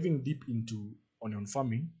diving deep into onion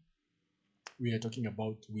farming, we are talking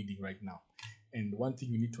about weeding right now. And one thing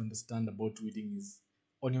you need to understand about weeding is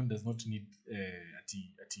onion does not need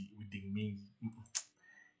ati weeding mingi.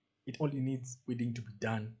 It only needs weeding to be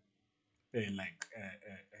done like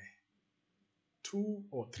 2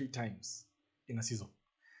 or 3 times in a season.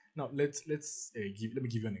 Now let me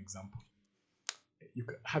give you an example.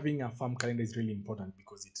 Having a farm calendar is really important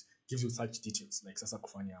because it gives you such details like sasa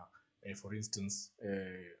kufanya for instance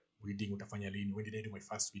weeding utafanya lini, when did I do my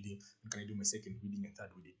first weeding, when can I do my second weeding and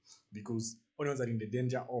third weeding, because onions are in the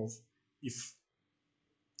danger of if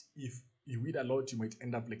you weed a lot you might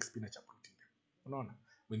end up like spinach uprooting them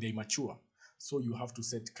when they mature. So you have to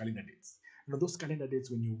set calendar dates, and on those calendar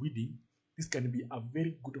dates when you're weeding, this can be a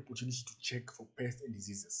very good opportunity to check for pests and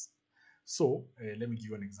diseases. So let me give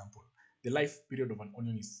you an example. The life period of an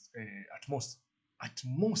onion is at most 6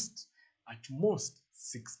 months.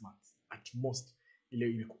 At most, ile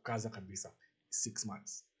imekukaza kabisa 6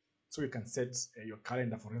 months. So you can set your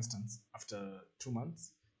calendar, for instance, after 2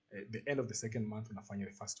 months, the end of the second month unafanya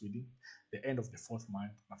the first weeding, the end of the fourth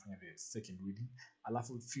month unafanya the second weeding,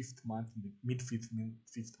 alafu fifth month, the mid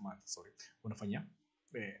fifth month, sorry, unafanya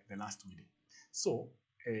the last weeding. So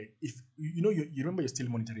if you remember, you're still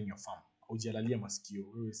monitoring your farm. Hujalalia masikio,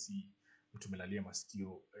 wewe si mtu umelalia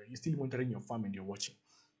masikio. You're still monitoring your farm and you're watching.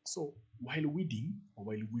 So while weeding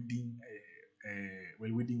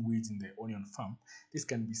weeds in the onion farm, this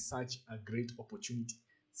can be such a great opportunity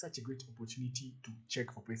to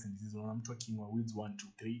check for pests and diseases. Unaona mtu akinua weeds 1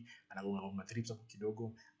 2 3 anagonga thrips hapo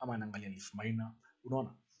kidogo, ama anaangalia leaf miner,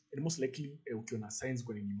 unaona. And most likely ukiona signs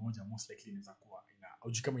kwa nini moja, most likely inaweza kuwa ina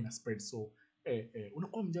kama ina spread. So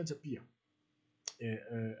unakuwa mjanja pia.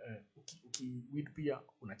 Weed pia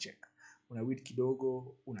una check, una weed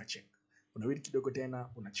kidogo una check, una weed kidogo tena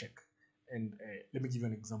una check. And let me give you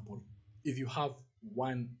an example. If you have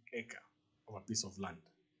 1 acre of a piece of land,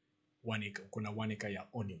 1 acre, kuna 1 acre ya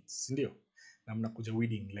onions, ndio, na mnakuja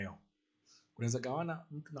weeding leo, unaweza gawana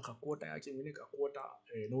mtu na kakwota yake, mwingine kakwota,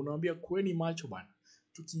 na unamwambia kweni macho bana,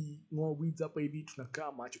 tuking'oa weeds hapa hivi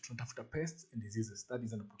tunakaa macho, tunatafuta pests and diseases. That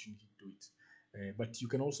is an opportunity to do it. But you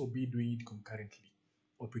can also be doing it concurrently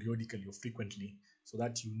or periodically or frequently, so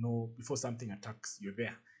that you know before something attacks, you're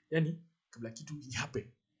there. Yani kabla kitu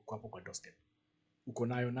happen, uko hapo kwa doorstep, uko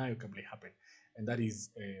nayo kabla happen. And that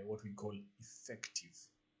is what we call effective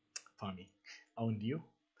farming. Au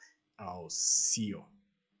ndio au sio?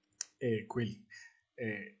 Kweli.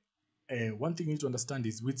 One thing you need to understand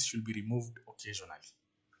is weeds should be removed occasionally,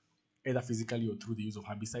 either physically or through the use of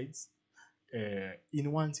herbicides. In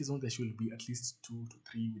one season there should be at least 2 to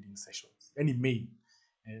 3 weeding sessions. Any main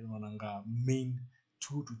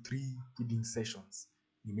 2 to 3 weeding sessions,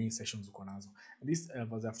 the main sessions uko nazo. And this,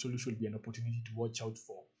 as I've told you, should be an opportunity to watch out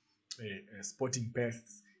for spotting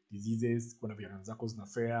pests, diseases. Kuna viaranza zako zina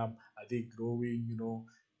fare, are they growing,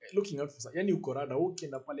 looking out for, yani uko rada,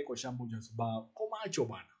 ukienda pale kwa shamba hujasuba komacho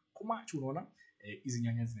bana, komacho, unaona hizi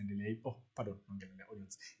nyanya zinaendelea. Naongelea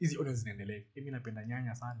onions. Hizi onions zinaendelea. Mimi napenda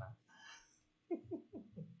nyanya sana.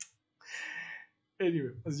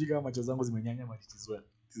 Anyway, sijui kama macho zangu zimenyanya, but it is well.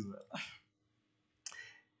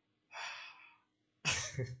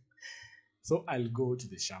 So I'll go to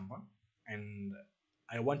the shamba and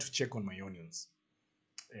I want to check on my onions.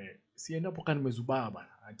 Sienda poka nimezubaa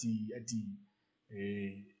bana, ati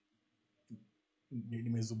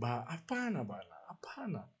nimezubaa.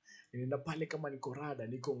 Hapana. Ninaenda pale kama niko rada,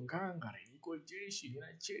 niko ngangare, niko jeshi,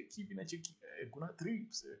 ninacheki kuna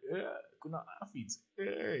thrips, kuna aphids,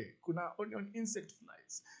 kuna onion insect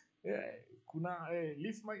flies, kuna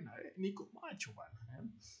leaf miner, niko macho bana.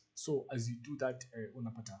 So as you do that,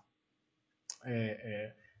 unapata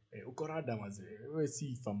uko rada maze. Wewe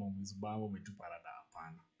si fama umezubaa umetupa rada,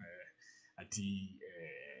 hapana.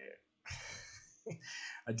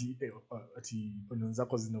 Ati onions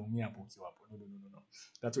zako zinaumia hapo ukiwa hapo. No.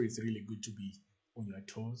 That's why it's really good to be on your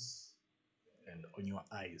toes and on your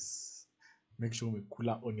eyes. Make sure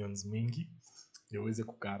umekula onions mingi ndio uweze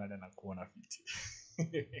kukaa rada na kuona fiti.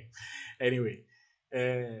 Anyway,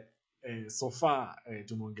 so far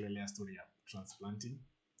tumeongelea story ya transplanting,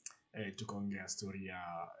 tukaongea story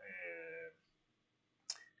ya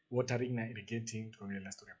watering na irrigating,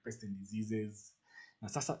 tukaongelea story ya pests and diseases. Na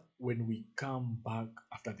sasa when we come back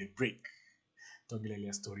after the break,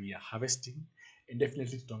 tutaongelea story ya harvesting, and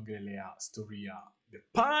definitely tutaongelea story ya the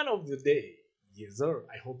pan of the day. Yes sir,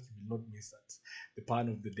 I hope you will not miss that. The pan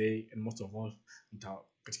of the day, and most of all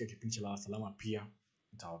katika kipindi cha salama pia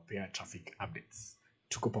nitawapea traffic updates.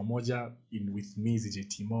 Tuko pamoja with me ZJ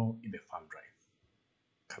Timo in the farm drive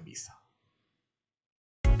kabisa.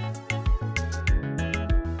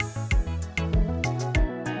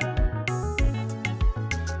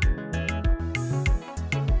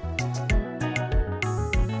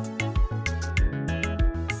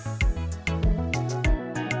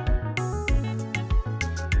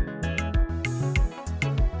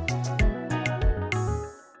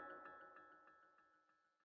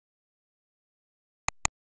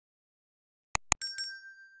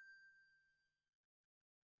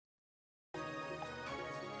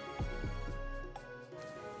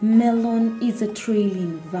 Melon is a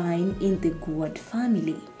trailing vine in the gourd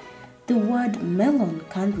family. The word melon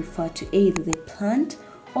can refer to either the plant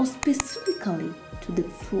or specifically to the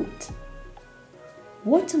fruit.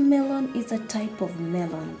 Watermelon is a type of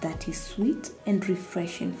melon that is sweet and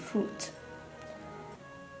refreshing fruit.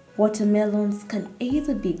 Watermelons can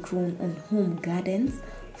either be grown on home gardens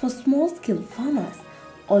for small-scale farmers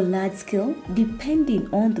or large-scale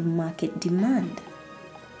depending on the market demand.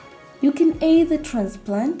 You can either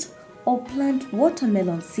transplant or plant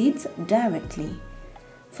watermelon seeds directly.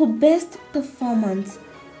 For best performance,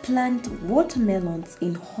 plant watermelons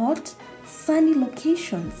in hot, sunny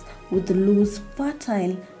locations with loose,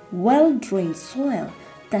 fertile, well-drained soil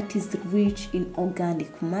that is rich in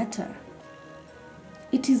organic matter.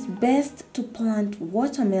 It is best to plant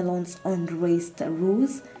watermelons on raised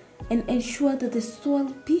rows and ensure that the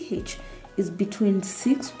soil pH is between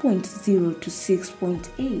 6.0 to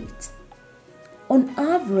 6.8. On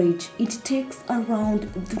average, it takes around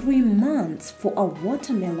 3 months for a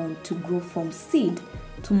watermelon to grow from seed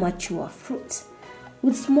to mature fruit,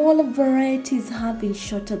 with smaller varieties having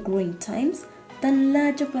shorter growing times than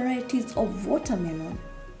larger varieties of watermelon.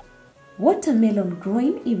 Watermelon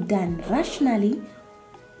growing, if done rationally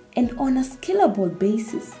and on a scalable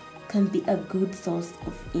basis, can be a good source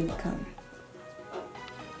of income.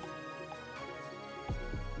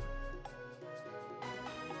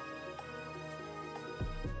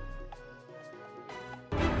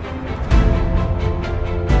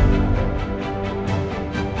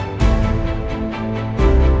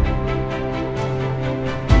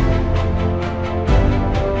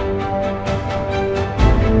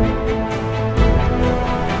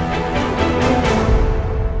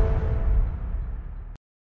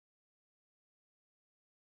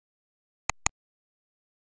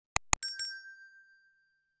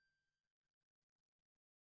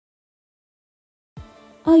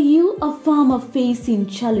 Are you a farmer facing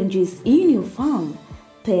challenges in your farm?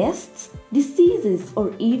 Pests, diseases,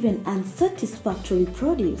 or even unsatisfactory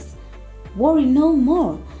produce? Worry no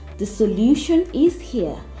more. The solution is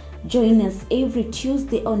here. Join us every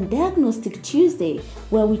Tuesday on Diagnostic Tuesday,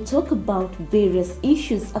 where we talk about various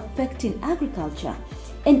issues affecting agriculture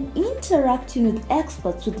and interacting with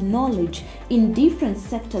experts with knowledge in different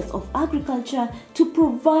sectors of agriculture to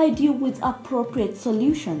provide you with appropriate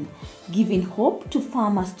solutions, giving hope to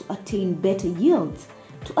farmers to attain better yields,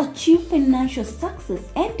 to achieve financial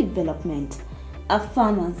success and development. Our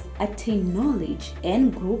farmers attain knowledge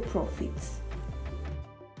and grow profits.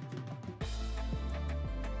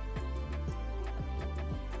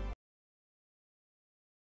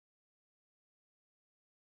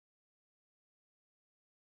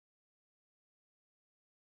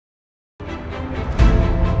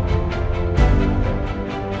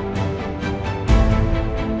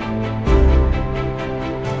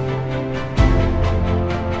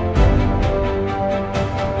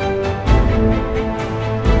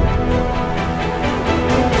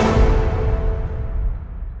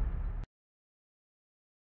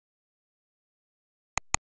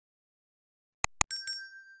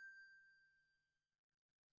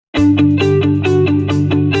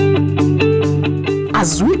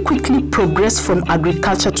 As we quickly progress from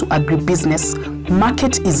agriculture to agribusiness,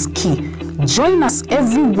 market is key. Join us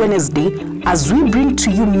every Wednesday as we bring to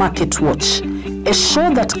you Market Watch, a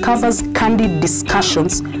show that covers candid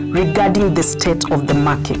discussions regarding the state of the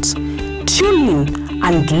market. Tune in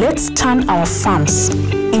and let's turn our farms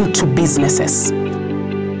into businesses.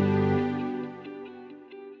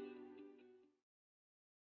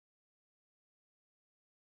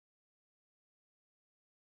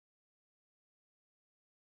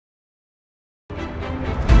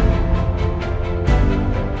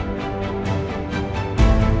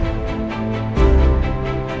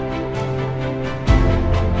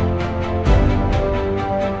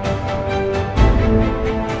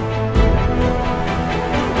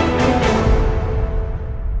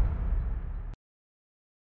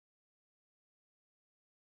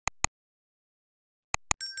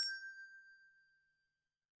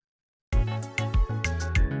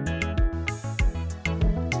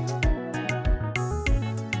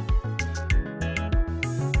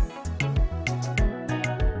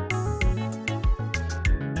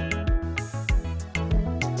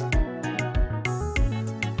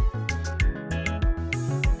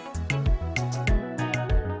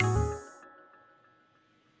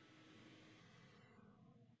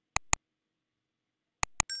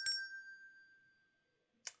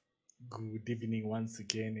 Good evening once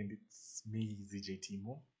again, and it's me ZJ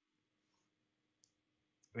Timo.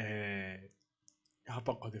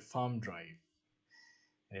 Hapa kwa the farm drive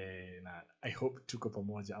na I hope tuko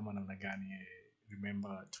pamoja ama namna gani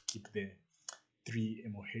remember to keep the 3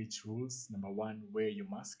 MOH rules. Number 1, wear your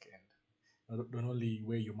mask, and don't only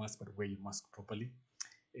wear your mask, but wear your mask properly.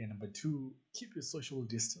 And number 2, keep your social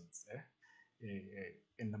distance.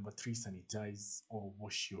 And number 3, sanitize or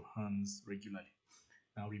wash your hands regularly.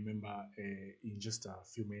 Now remember, in just a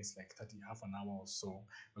few minutes, like half an hour or so,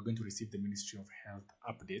 we're going to receive the Ministry of Health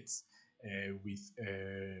updates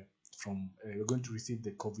we're going to receive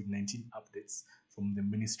the COVID-19 updates from the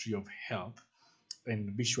Ministry of Health,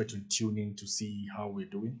 and be sure to tune in to see how we're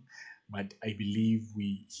doing. But I believe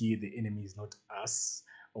the enemy is not us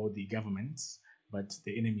or the government, but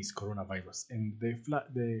the enemy is coronavirus, and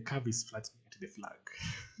the curve is flattening to the flag.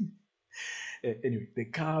 Anyway, the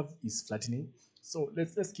curve is flattening, so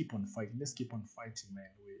let's keep on fighting. Let's keep on fighting,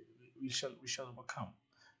 man. We shall overcome.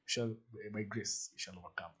 By grace we shall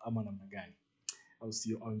overcome. Ama namna gani? I'll see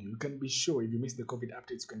you on you. You can be sure, if you miss the COVID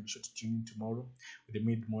updates, you can be sure to tune in tomorrow with the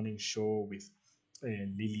mid-morning show with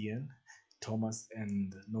Lillian, Thomas,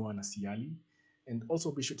 and Noah Nasiali. And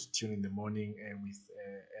also be sure to tune in the morning with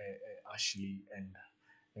Ashley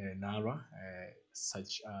and Nara,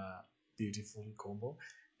 such a beautiful combo.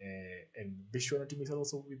 And be sure not to miss out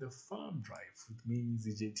also with the farm drive with me,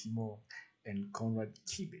 ZJ Timo, and Conrad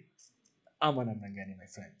Kibe. Ama namna gani, my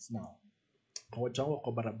friends? Now, watu wangu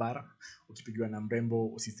kwa barabara, ukipigiwa na mrembo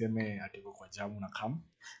usiseme atiko kwa jamu na kam,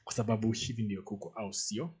 kwa sababu hivi ndio kuko, au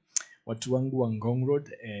sio? Watu wangu wa Ngong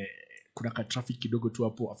Road, kuna ka traffic kidogo tu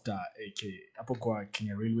hapo hapo kwa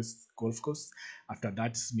Kenya Railways Golf Course. After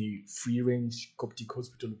that ni free range Coptic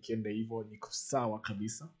Hospital, ukienda hivyo niko sawa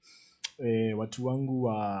kabisa. Watu wangu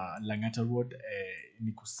wa Langata Road,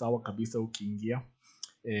 niko sawa kabisa ukiingia.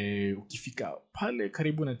 Ukifika pale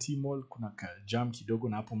karibu na T-Mall kuna ka jam kidogo,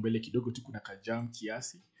 na hapo mbele kidogo tu kuna ka jam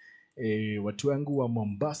kiasi. Watu wangu wa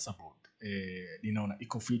Mombasa Road, ninaona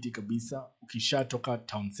iko fiti kabisa ukishatoka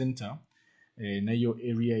town center, na hiyo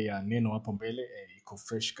area ya Neno hapo mbele, iko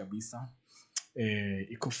fresh kabisa.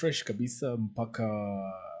 Iko fresh kabisa mpaka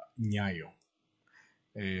Nyayo.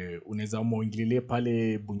 Unaweza uingililie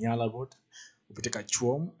pale Bunyala Road, upite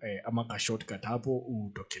Kachuom, ama ka shortcut hapo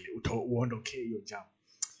uondoke hiyo jam.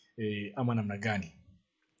 Ama namna gani?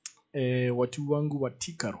 Watu wangu wa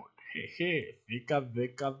Thika Road,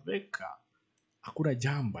 veka hakuna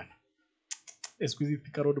jam bana. Siku hizi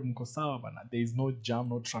Thika Road mko sawa bana. There is no jam,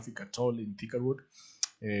 no traffic at all in Thika Road,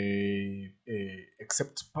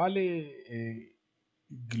 except pale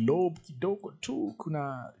Globe kidogo tu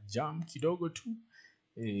kuna jam kidogo tu.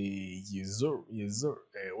 Yezor.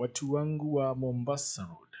 Watu wangu wa Mombasa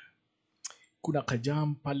Road, kuna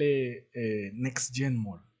kajam pale Next Gen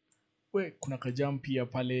Mall. Kuna kajam pia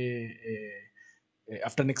pale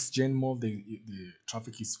after Next Gen Mall, the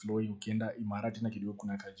traffic is flowing. Ukienda Imara tena kidogo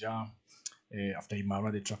kuna kajam. After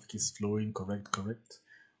Imara the traffic is flowing. Correct.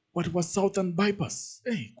 What was Southern Bypass?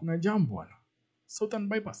 Kuna jam bwana. Southern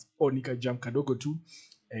Bypass. Nika jam kadogo tu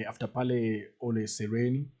after pale Ole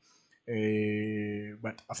Sereni.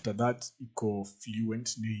 But after that iko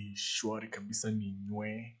fluent, ni shwari kabisa, ni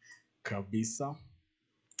nywe kabisa.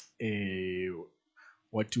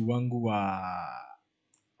 Watu wangu wa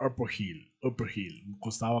Upper Hill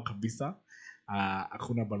mko sawa kabisa,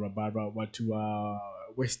 hakuna barabara. Watu wa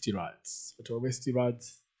Westlands,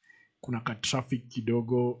 kuna ka traffic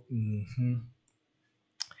kidogo,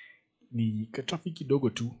 ni ka traffic kidogo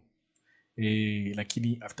tu,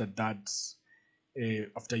 lakini after that,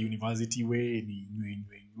 after University Way ni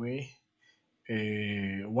nywe.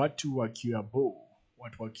 Watu wa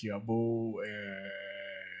Kiambu,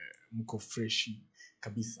 mko freshi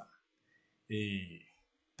kabisa.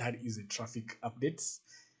 That is a traffic updates.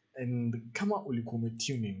 And kama ulikuwa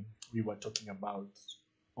tuning, we were talking about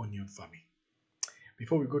onion farming.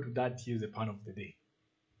 Before we go to that, here's the pan of the day.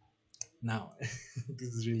 Now,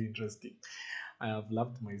 this is really interesting. I have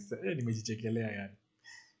loved myself. Nimejichekelea yani.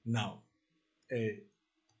 Now,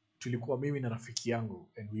 tulikuwa mimi na rafiki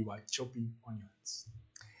yangu, and we were chopping onions,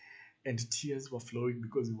 and tears were flowing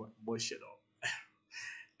because we were emotional.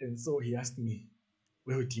 And so he asked me,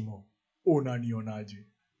 wewe Timo, unanionaje?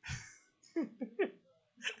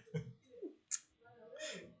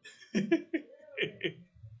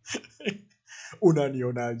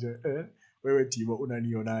 Unanionaje? Wewe Timo,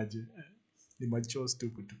 unanionaje? Ni machos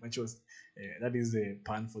tu. That is a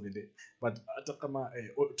pan for the day. But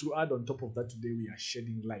to add on top of that, today we are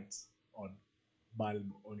shedding light on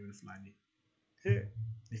bulb onion flani.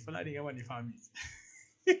 Ni flani kama ni farmers.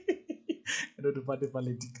 Ndio tupate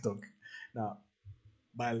pale TikTok. Now,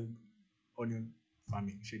 bulb onion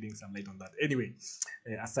farming, shedding some light on that. Anyway,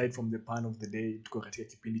 aside from the pan of the day, tuko katika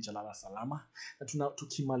kipindi cha lala salama, na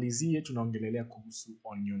tukimalizie tunaongelelea kuhusu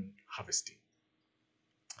onion harvesting.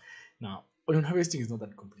 Now, onion harvesting is not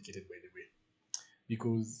that complicated, by the way,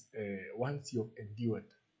 because once you've endured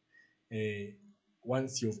uh,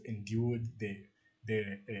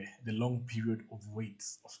 the long period of wait,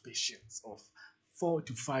 of patience, of 4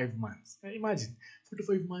 to 5 months. Imagine 4 to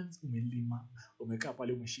 5 months umelima, umekaa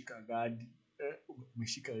pale, umeshika gadi,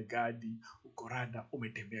 umeshika gadi, uko rada,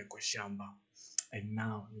 umetembea kwa shamba, and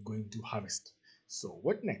now you're going to harvest. So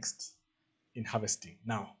what next in harvesting?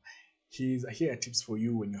 Now, here are tips for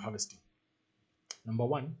you when you're harvesting. Number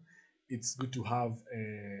one, it's good to have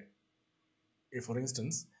for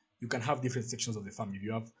instance, you can have different sections of the farm. If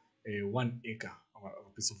you have 1 acre of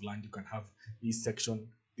a piece of land, you can have this section,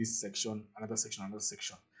 another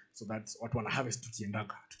section. So that's what one harvest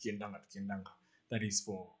tukiendanga. That is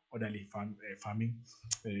for orderly farming.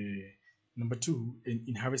 Number two,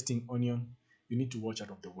 in harvesting onion, you need to watch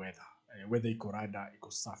out of the weather. Whether iko rada,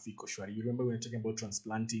 iko safi, iko shwari. You remember we were talking about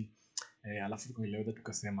transplanting, alafu tukaeleza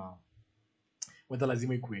tukasema weather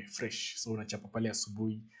lazima ikuwe fresh, so unachapa pale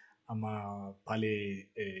asubuhi ama pale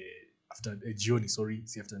after jioni,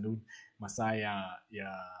 si afternoon, masaa ya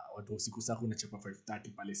watu usiku sasa unachapa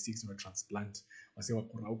 5:30 pale 6 una transplant, wase wa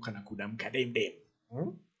kurauka na kudamka dem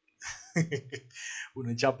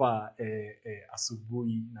unachapa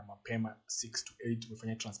asubuhi na mapema 6 to 8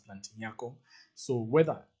 umefanya transplanting yako. So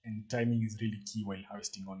weather and timing is really key while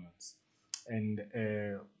harvesting onions. And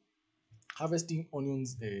harvesting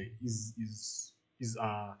onions is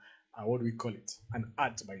what do we call it? An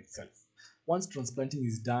art by itself. Once transplanting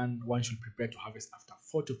is done, one should prepare to harvest after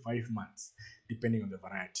 4 to 5 months, depending on the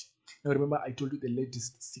variety. Now remember, I told you the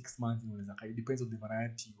latest 6 months, it depends on the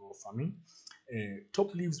variety you're farming.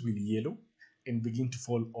 Top leaves will yellow and begin to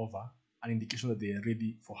fall over, an indication that they are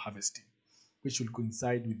ready for harvesting, which will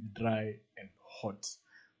coincide with dry and hot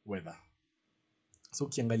weather. So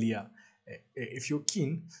ukiangalia if you're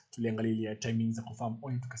keen, tuliangalia timing za kufarm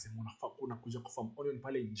onion, tukasema unafaa unakuja kufarm onion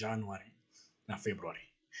pale in January na February.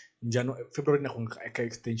 February na ka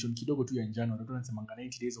extension kidogo tu ya January, tunasema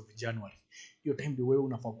 90 days of January. Hiyo time ndio wewe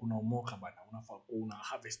unafaa kuna umoka bana, unafaa una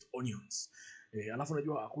harvest onions. Alafu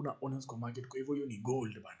unajua hakuna onions kwa market, kwa hivyo hiyo ni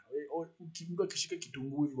gold bana. Ukimga kishika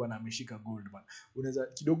kitunguu hivi bana, ameshika gold bana. Unaweza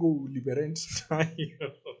kidogo liberate.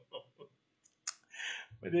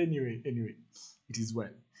 But anyway, it is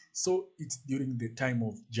well. So it's during the time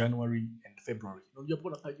of January and February. Unajua hapo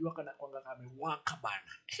nakajua kana kwanga kamewaka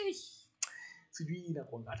bana. Sijui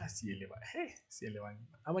inakwanga hata sielewani.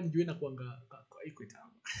 Ama nijue inakwanga iko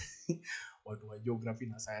tamu. Watu wa geography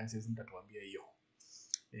na sciences mtatuambia hiyo.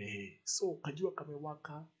 So kajua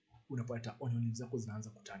kamewaka, unapata onions zako zinaanza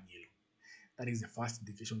kuturn yellow. That is the first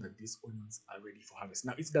indication that these onions are ready for harvest.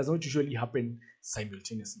 Now, it does not usually happen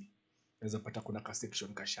simultaneously. Unaweza pata kuna ka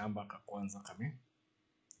section ka shamba ka kwanza kame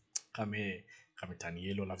turn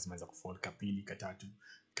yellow, alafu zimeanza kufall, kapili, katatu.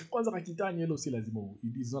 Ka kwanza kakiturn yellow si lazima,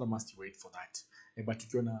 it is not a must wait for that. But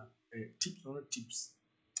ukiona tips,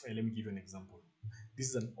 let me give you an example. This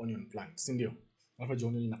is an onion plant, si ndio? Alafu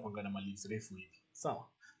onion inakuanga na leaves refu hivi.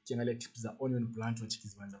 Sawa? Ukiangalia tips za onion plant unachiki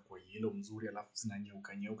zimeanza kuwa yellow mzuri, alafu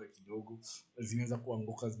zinanyeuka kidogo, zimeanza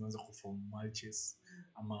kuanguka, zimeanza kuform mulches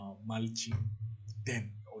ama mulching,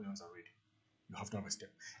 then onions are ready. You have to harvest them.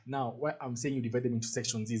 Now, why I'm saying you divide them into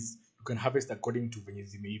sections is you can harvest according to venye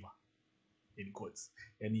zimeiva, in quotes.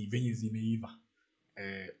 Yani venye zimeiva,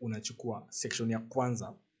 unachukua section ya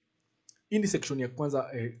kwanza. In the section ya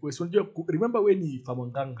kwanza, remember when ni farm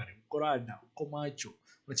ngangare, korada, uko macho,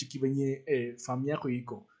 unachiki venye farm yako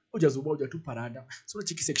iko, hujazuba hujatupa rada. So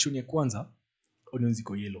unachiki section ya kwanza, onions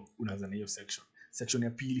ziko yellow, unaanza na hiyo section. Section ya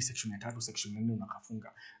pili, section ya tatu, section ya nne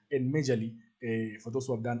unakafunga. And majorly, for those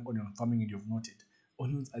who have done onion farming and you have noted,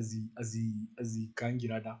 onions as kangi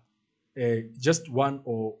rada, just one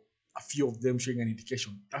or a few of them showing an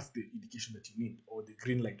indication, that's the indication that you need, or the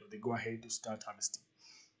green light, or the go ahead to start harvesting.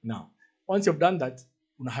 Now, once you've done that,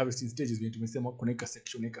 una harvesting stages when tumesema kuna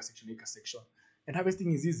section, and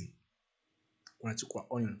harvesting is easy. Unachukua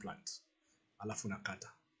onion plant, alafu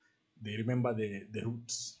unakata. They remember the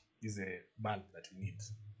root is a bulb that we need.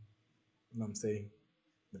 You know what I'm saying?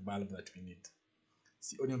 The bulb that we need.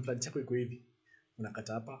 See, onion plant chako iko hivi,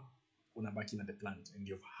 unakata hapa, unabaki na the plant, and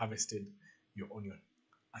you've harvested your onion.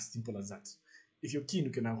 As simple as that. If you're keen,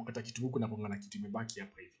 you can kukata kitunguu kuna kuangana kitu imebaki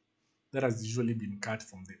hapa hivi. That has usually been cut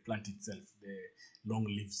from the plant itself. The long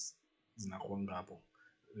leaves zinakuanga hapo.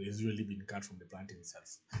 They usually been cut from the plant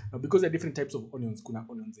itself. Now, because there are different types of onions, kuna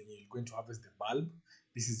onions and you're going to harvest the bulb.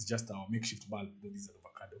 This is just our makeshift bulb, though this is an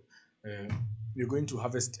avocado. You're going to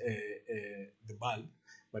harvest the bulb,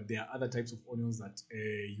 but there are other types of onions that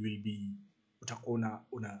you will be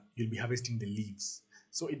you'll be harvesting the leaves.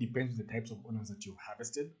 So it depends on the types of onions that you've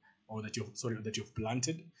harvested or that you've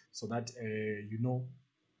planted, so that you know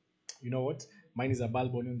what, mine is a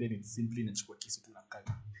bulb onion, then it's simply inachukua kisu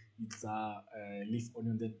tunakata. It's a leaf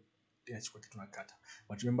onion, then inachukua kitu tunakata.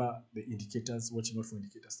 But remember the indicators, watching out for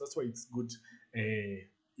indicators. That's why it's good.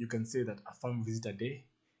 You can say that a farm visit a day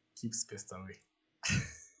keeps pests away.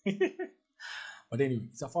 But anyway,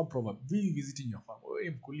 it's a farm proverb. Be visiting your farm. Wewe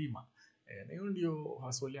mkulima, na hiyo ndio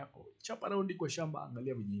hustle yako. Chapa raundi kwa shamba,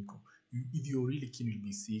 angalia venye iko. If you're really keen, you'll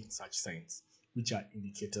be seeing such signs, which are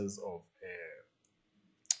indicators of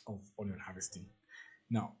onion harvesting.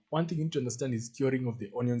 Now, one thing you need to understand is curing of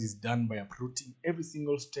the onions is done by uprooting every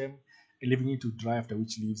single stem and leaving it to dry, after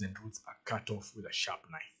which leaves and roots are cut off with a sharp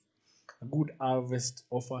knife. A good harvest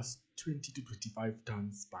offers 20 to 25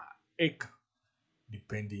 tons per acre,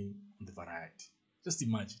 depending on the variety. Just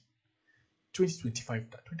imagine 20 to 25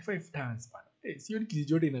 tons per acre. Hey, sioni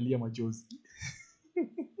Kijijode inalia machozi.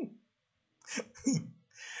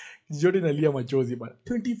 Kijijode inalia machozi bana.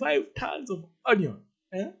 25 tons of onion.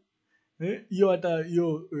 Hiyo hata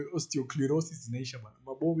hiyo osteoclerosis zinaisha bana.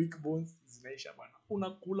 Weak bones zinaisha bana.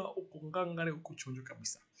 Unakula uko ngangare uko chonjo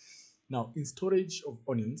kabisa. Now, in storage of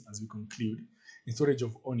onions, as we conclude, in storage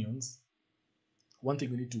of onions, one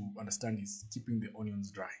thing we need to understand is keeping the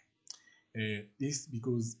onions dry. This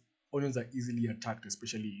because onions are easily attacked,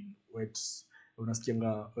 especially in wet.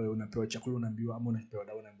 Unasikianga unapewa chakula unaambiwa ama unapewa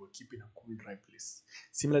dawa unaambiwa keep in a cool, dry place.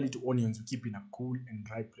 Similarly to onions, we keep in a cool and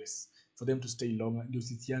dry place for them to stay longer, ndio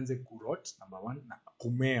sisianze kurot, number one, na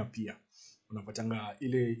kumea pia. Unapatanga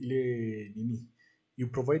ile nini, you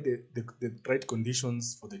provide the right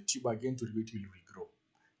conditions for the tuber again to it will regrow.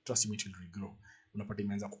 Trust me, it will regrow. Unapata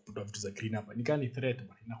imeanza kuputa vitu za green hapa. Nikani threat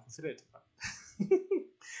but inakuthreat.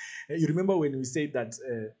 You remember when we said that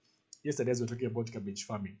yesterday as we were talking about cabbage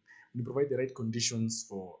farming, when you provide the right conditions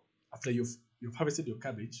for after you've harvested your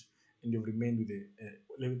cabbage and you've remained with the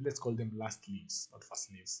let's call them last leaves, not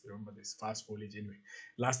first leaves. Remember this first foliage anyway.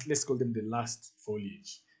 Let's call them the last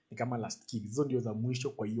foliage. Ni kama last key. Hizo ndio za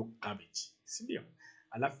mwisho kwa hiyo cabbage. Si ndio?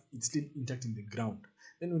 Alafu it's still intact in the ground.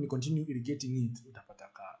 Then when you continue irrigating it, utapata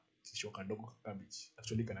ka kisho kadogo cabbage.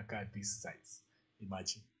 Actually kanakaa at this size.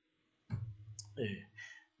 Imagine.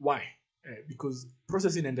 Why? Because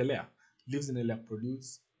processing inaendelea, leaves inaendelea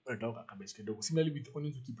produce unatoka cabbage kidogo. Similarly with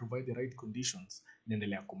onions, we provide the right conditions,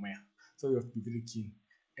 inaendelea kumea. So you have to be very keen.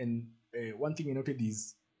 And one thing I noted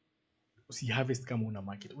is usi harvest kama una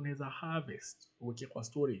market. Unaweza harvest uweke kwa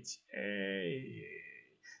storage.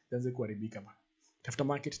 Zianze kuharibika bana. Tafuta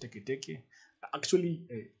market teke. Actually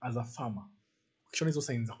as a farmer, ukishaona hizo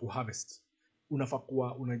signs za kuharvest, unafaa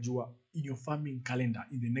kuwa unajua in your farming calendar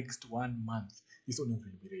in the next 1 month these onions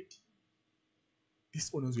will be ready. These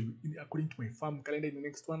onions will be, according to my farm calendar, in the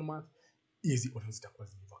next 1 month hizi onions zitakuwa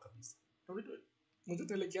zimeiva kabisa. Unajua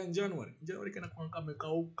tuelekea January kana kwa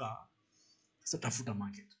kamekauka. Sasa tafuta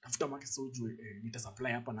market so ujue nita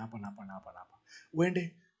supply hapa na hapa.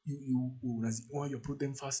 Uende you put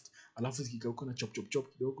them first, alafu zikikauka na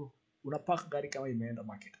chop kidogo, unapack gari kama imeenda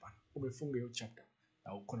market bana. Umefunga hiyo chapter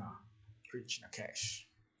na uko na rich na cash.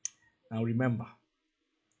 Now remember,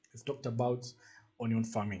 we've talked about onion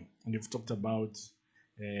farming and we've talked about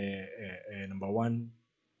number one,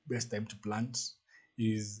 best time to plant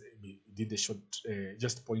is within the short,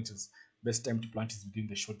 just pointers. Best time to plant is within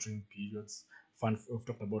the short rain periods. We've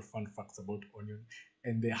talked about fun facts about onion,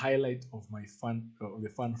 and the highlight of my the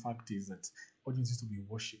fun fact is that onions used to be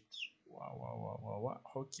worshipped. Wow.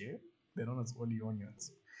 Okay, they're known as holy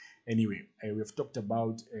onions. Anyway, we've talked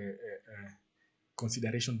about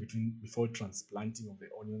consideration before transplanting of the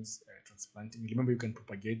onions. Transplanting, remember you can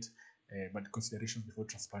propagate, but considerations before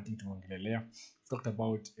transplanting to ongelelea. We've talked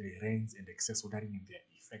about rains and excess watering and their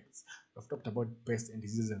effects. We've talked about pests and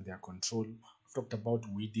diseases and their control. We've talked about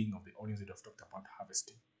weeding of the onions, and we've talked about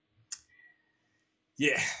harvesting.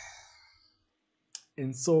 Yeah.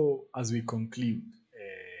 And so as we conclude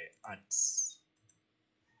at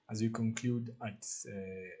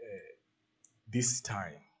this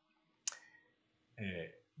time,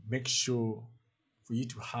 make sure for you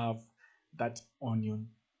to have that onion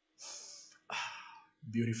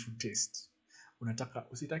beautiful taste.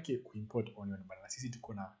 Usitake kuimport onion, but sisi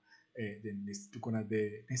tuko na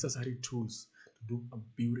the necessary tools to do a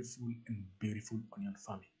beautiful onion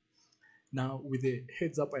farming. Now, with the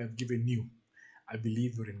heads up I have given you, I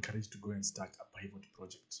believe you're encouraged to go and start a pivot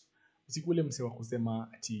project. Usikule msewa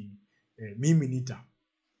kusema ati mimi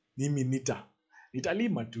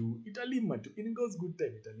nitalima tu in God's good time,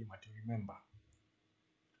 nitalima tu. Remember,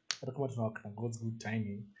 hata kama tunawaka na God's good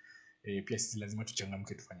timing, pia sisi lazima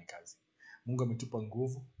tuchangamke tufanye kazi. Mungu ametupa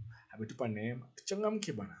nguvu, ametupa neema,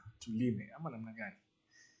 tuchangamke bana, tulime ama namna gani?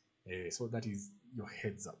 So that is your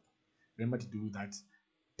heads up. remember to do that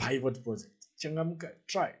pivot project. Changamka,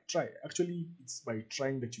 try. Actually, it's by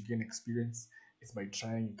trying that you gain experience. It's by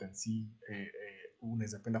trying you can see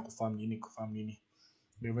unaweza penda kufahamu nini.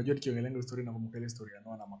 Ndio unajua tukiongelea story na kumbuka ile story ya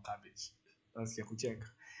Noah na cabbage. That's ya kucheka.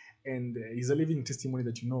 And is a living testimony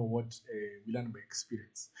that you know what we learn by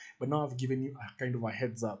experience. But now I've given you a kind of a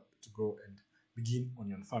heads up to go and begin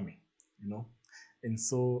onion farming, you know. And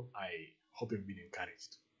so I hope you've been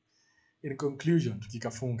encouraged. In conclusion,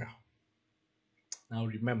 tukikafunga. Now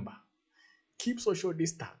remember, keep social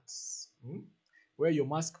distance. Wear your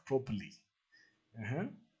mask properly.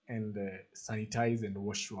 And sanitize and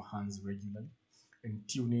wash your hands regularly. And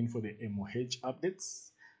tune in for the MOH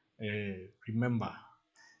updates. Remember,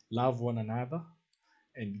 love one another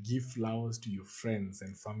and give flowers to your friends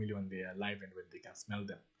and family when they are alive and when they can smell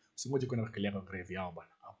them. Usingoje kwenda kukalia kwa grave yao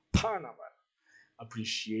bana. Hapana bana.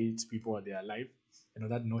 Appreciate people while they are alive. And on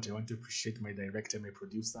that note, I want to appreciate my director, my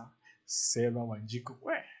producer, Sarah Wanjiku.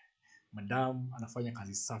 Madam anafanya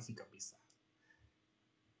kazi safi kabisa.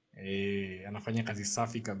 Anafanya kazi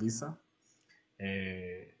safi kabisa.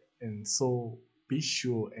 And so be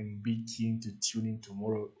sure and be keen to tune in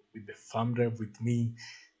tomorrow with the Farm Drive with me,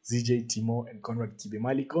 ZJ Timo and Conrad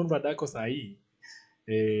Kibemali. Conrad ako sahi.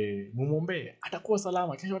 Mumombe atakuwa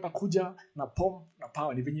salama, kesho atakuja na pom na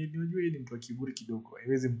power. Ni venye unajua ni mtu wa kiburi kidogo,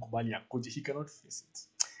 haiwezi mkubali akuje, he cannot face it,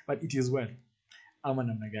 but it is well. Ama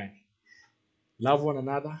namna gani? Love one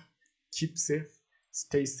another, keep safe,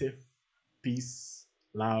 stay safe, peace,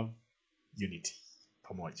 love, unity.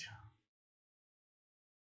 Pamoja.